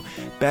show.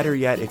 Better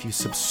yet, if you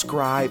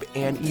subscribe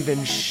and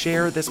even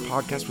share this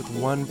podcast with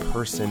one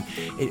person,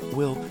 it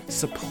will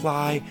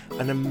supply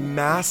a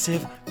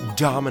massive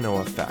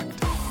domino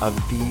effect of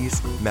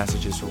these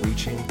messages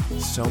reaching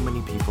so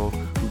many people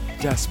who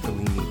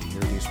desperately need to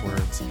hear these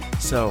words.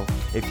 So,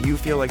 if you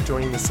feel like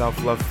joining the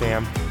Self-Love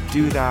fam,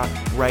 do that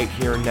right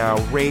here now.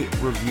 Rate,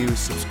 review,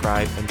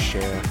 subscribe, and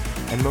share.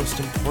 And most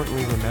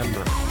importantly,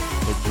 remember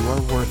that you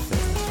are worth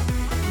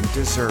it, you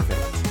deserve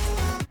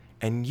it,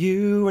 and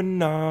you are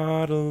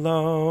not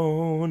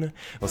alone.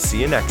 We'll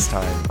see you next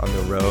time on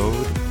the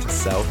road to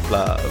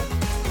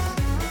self-love.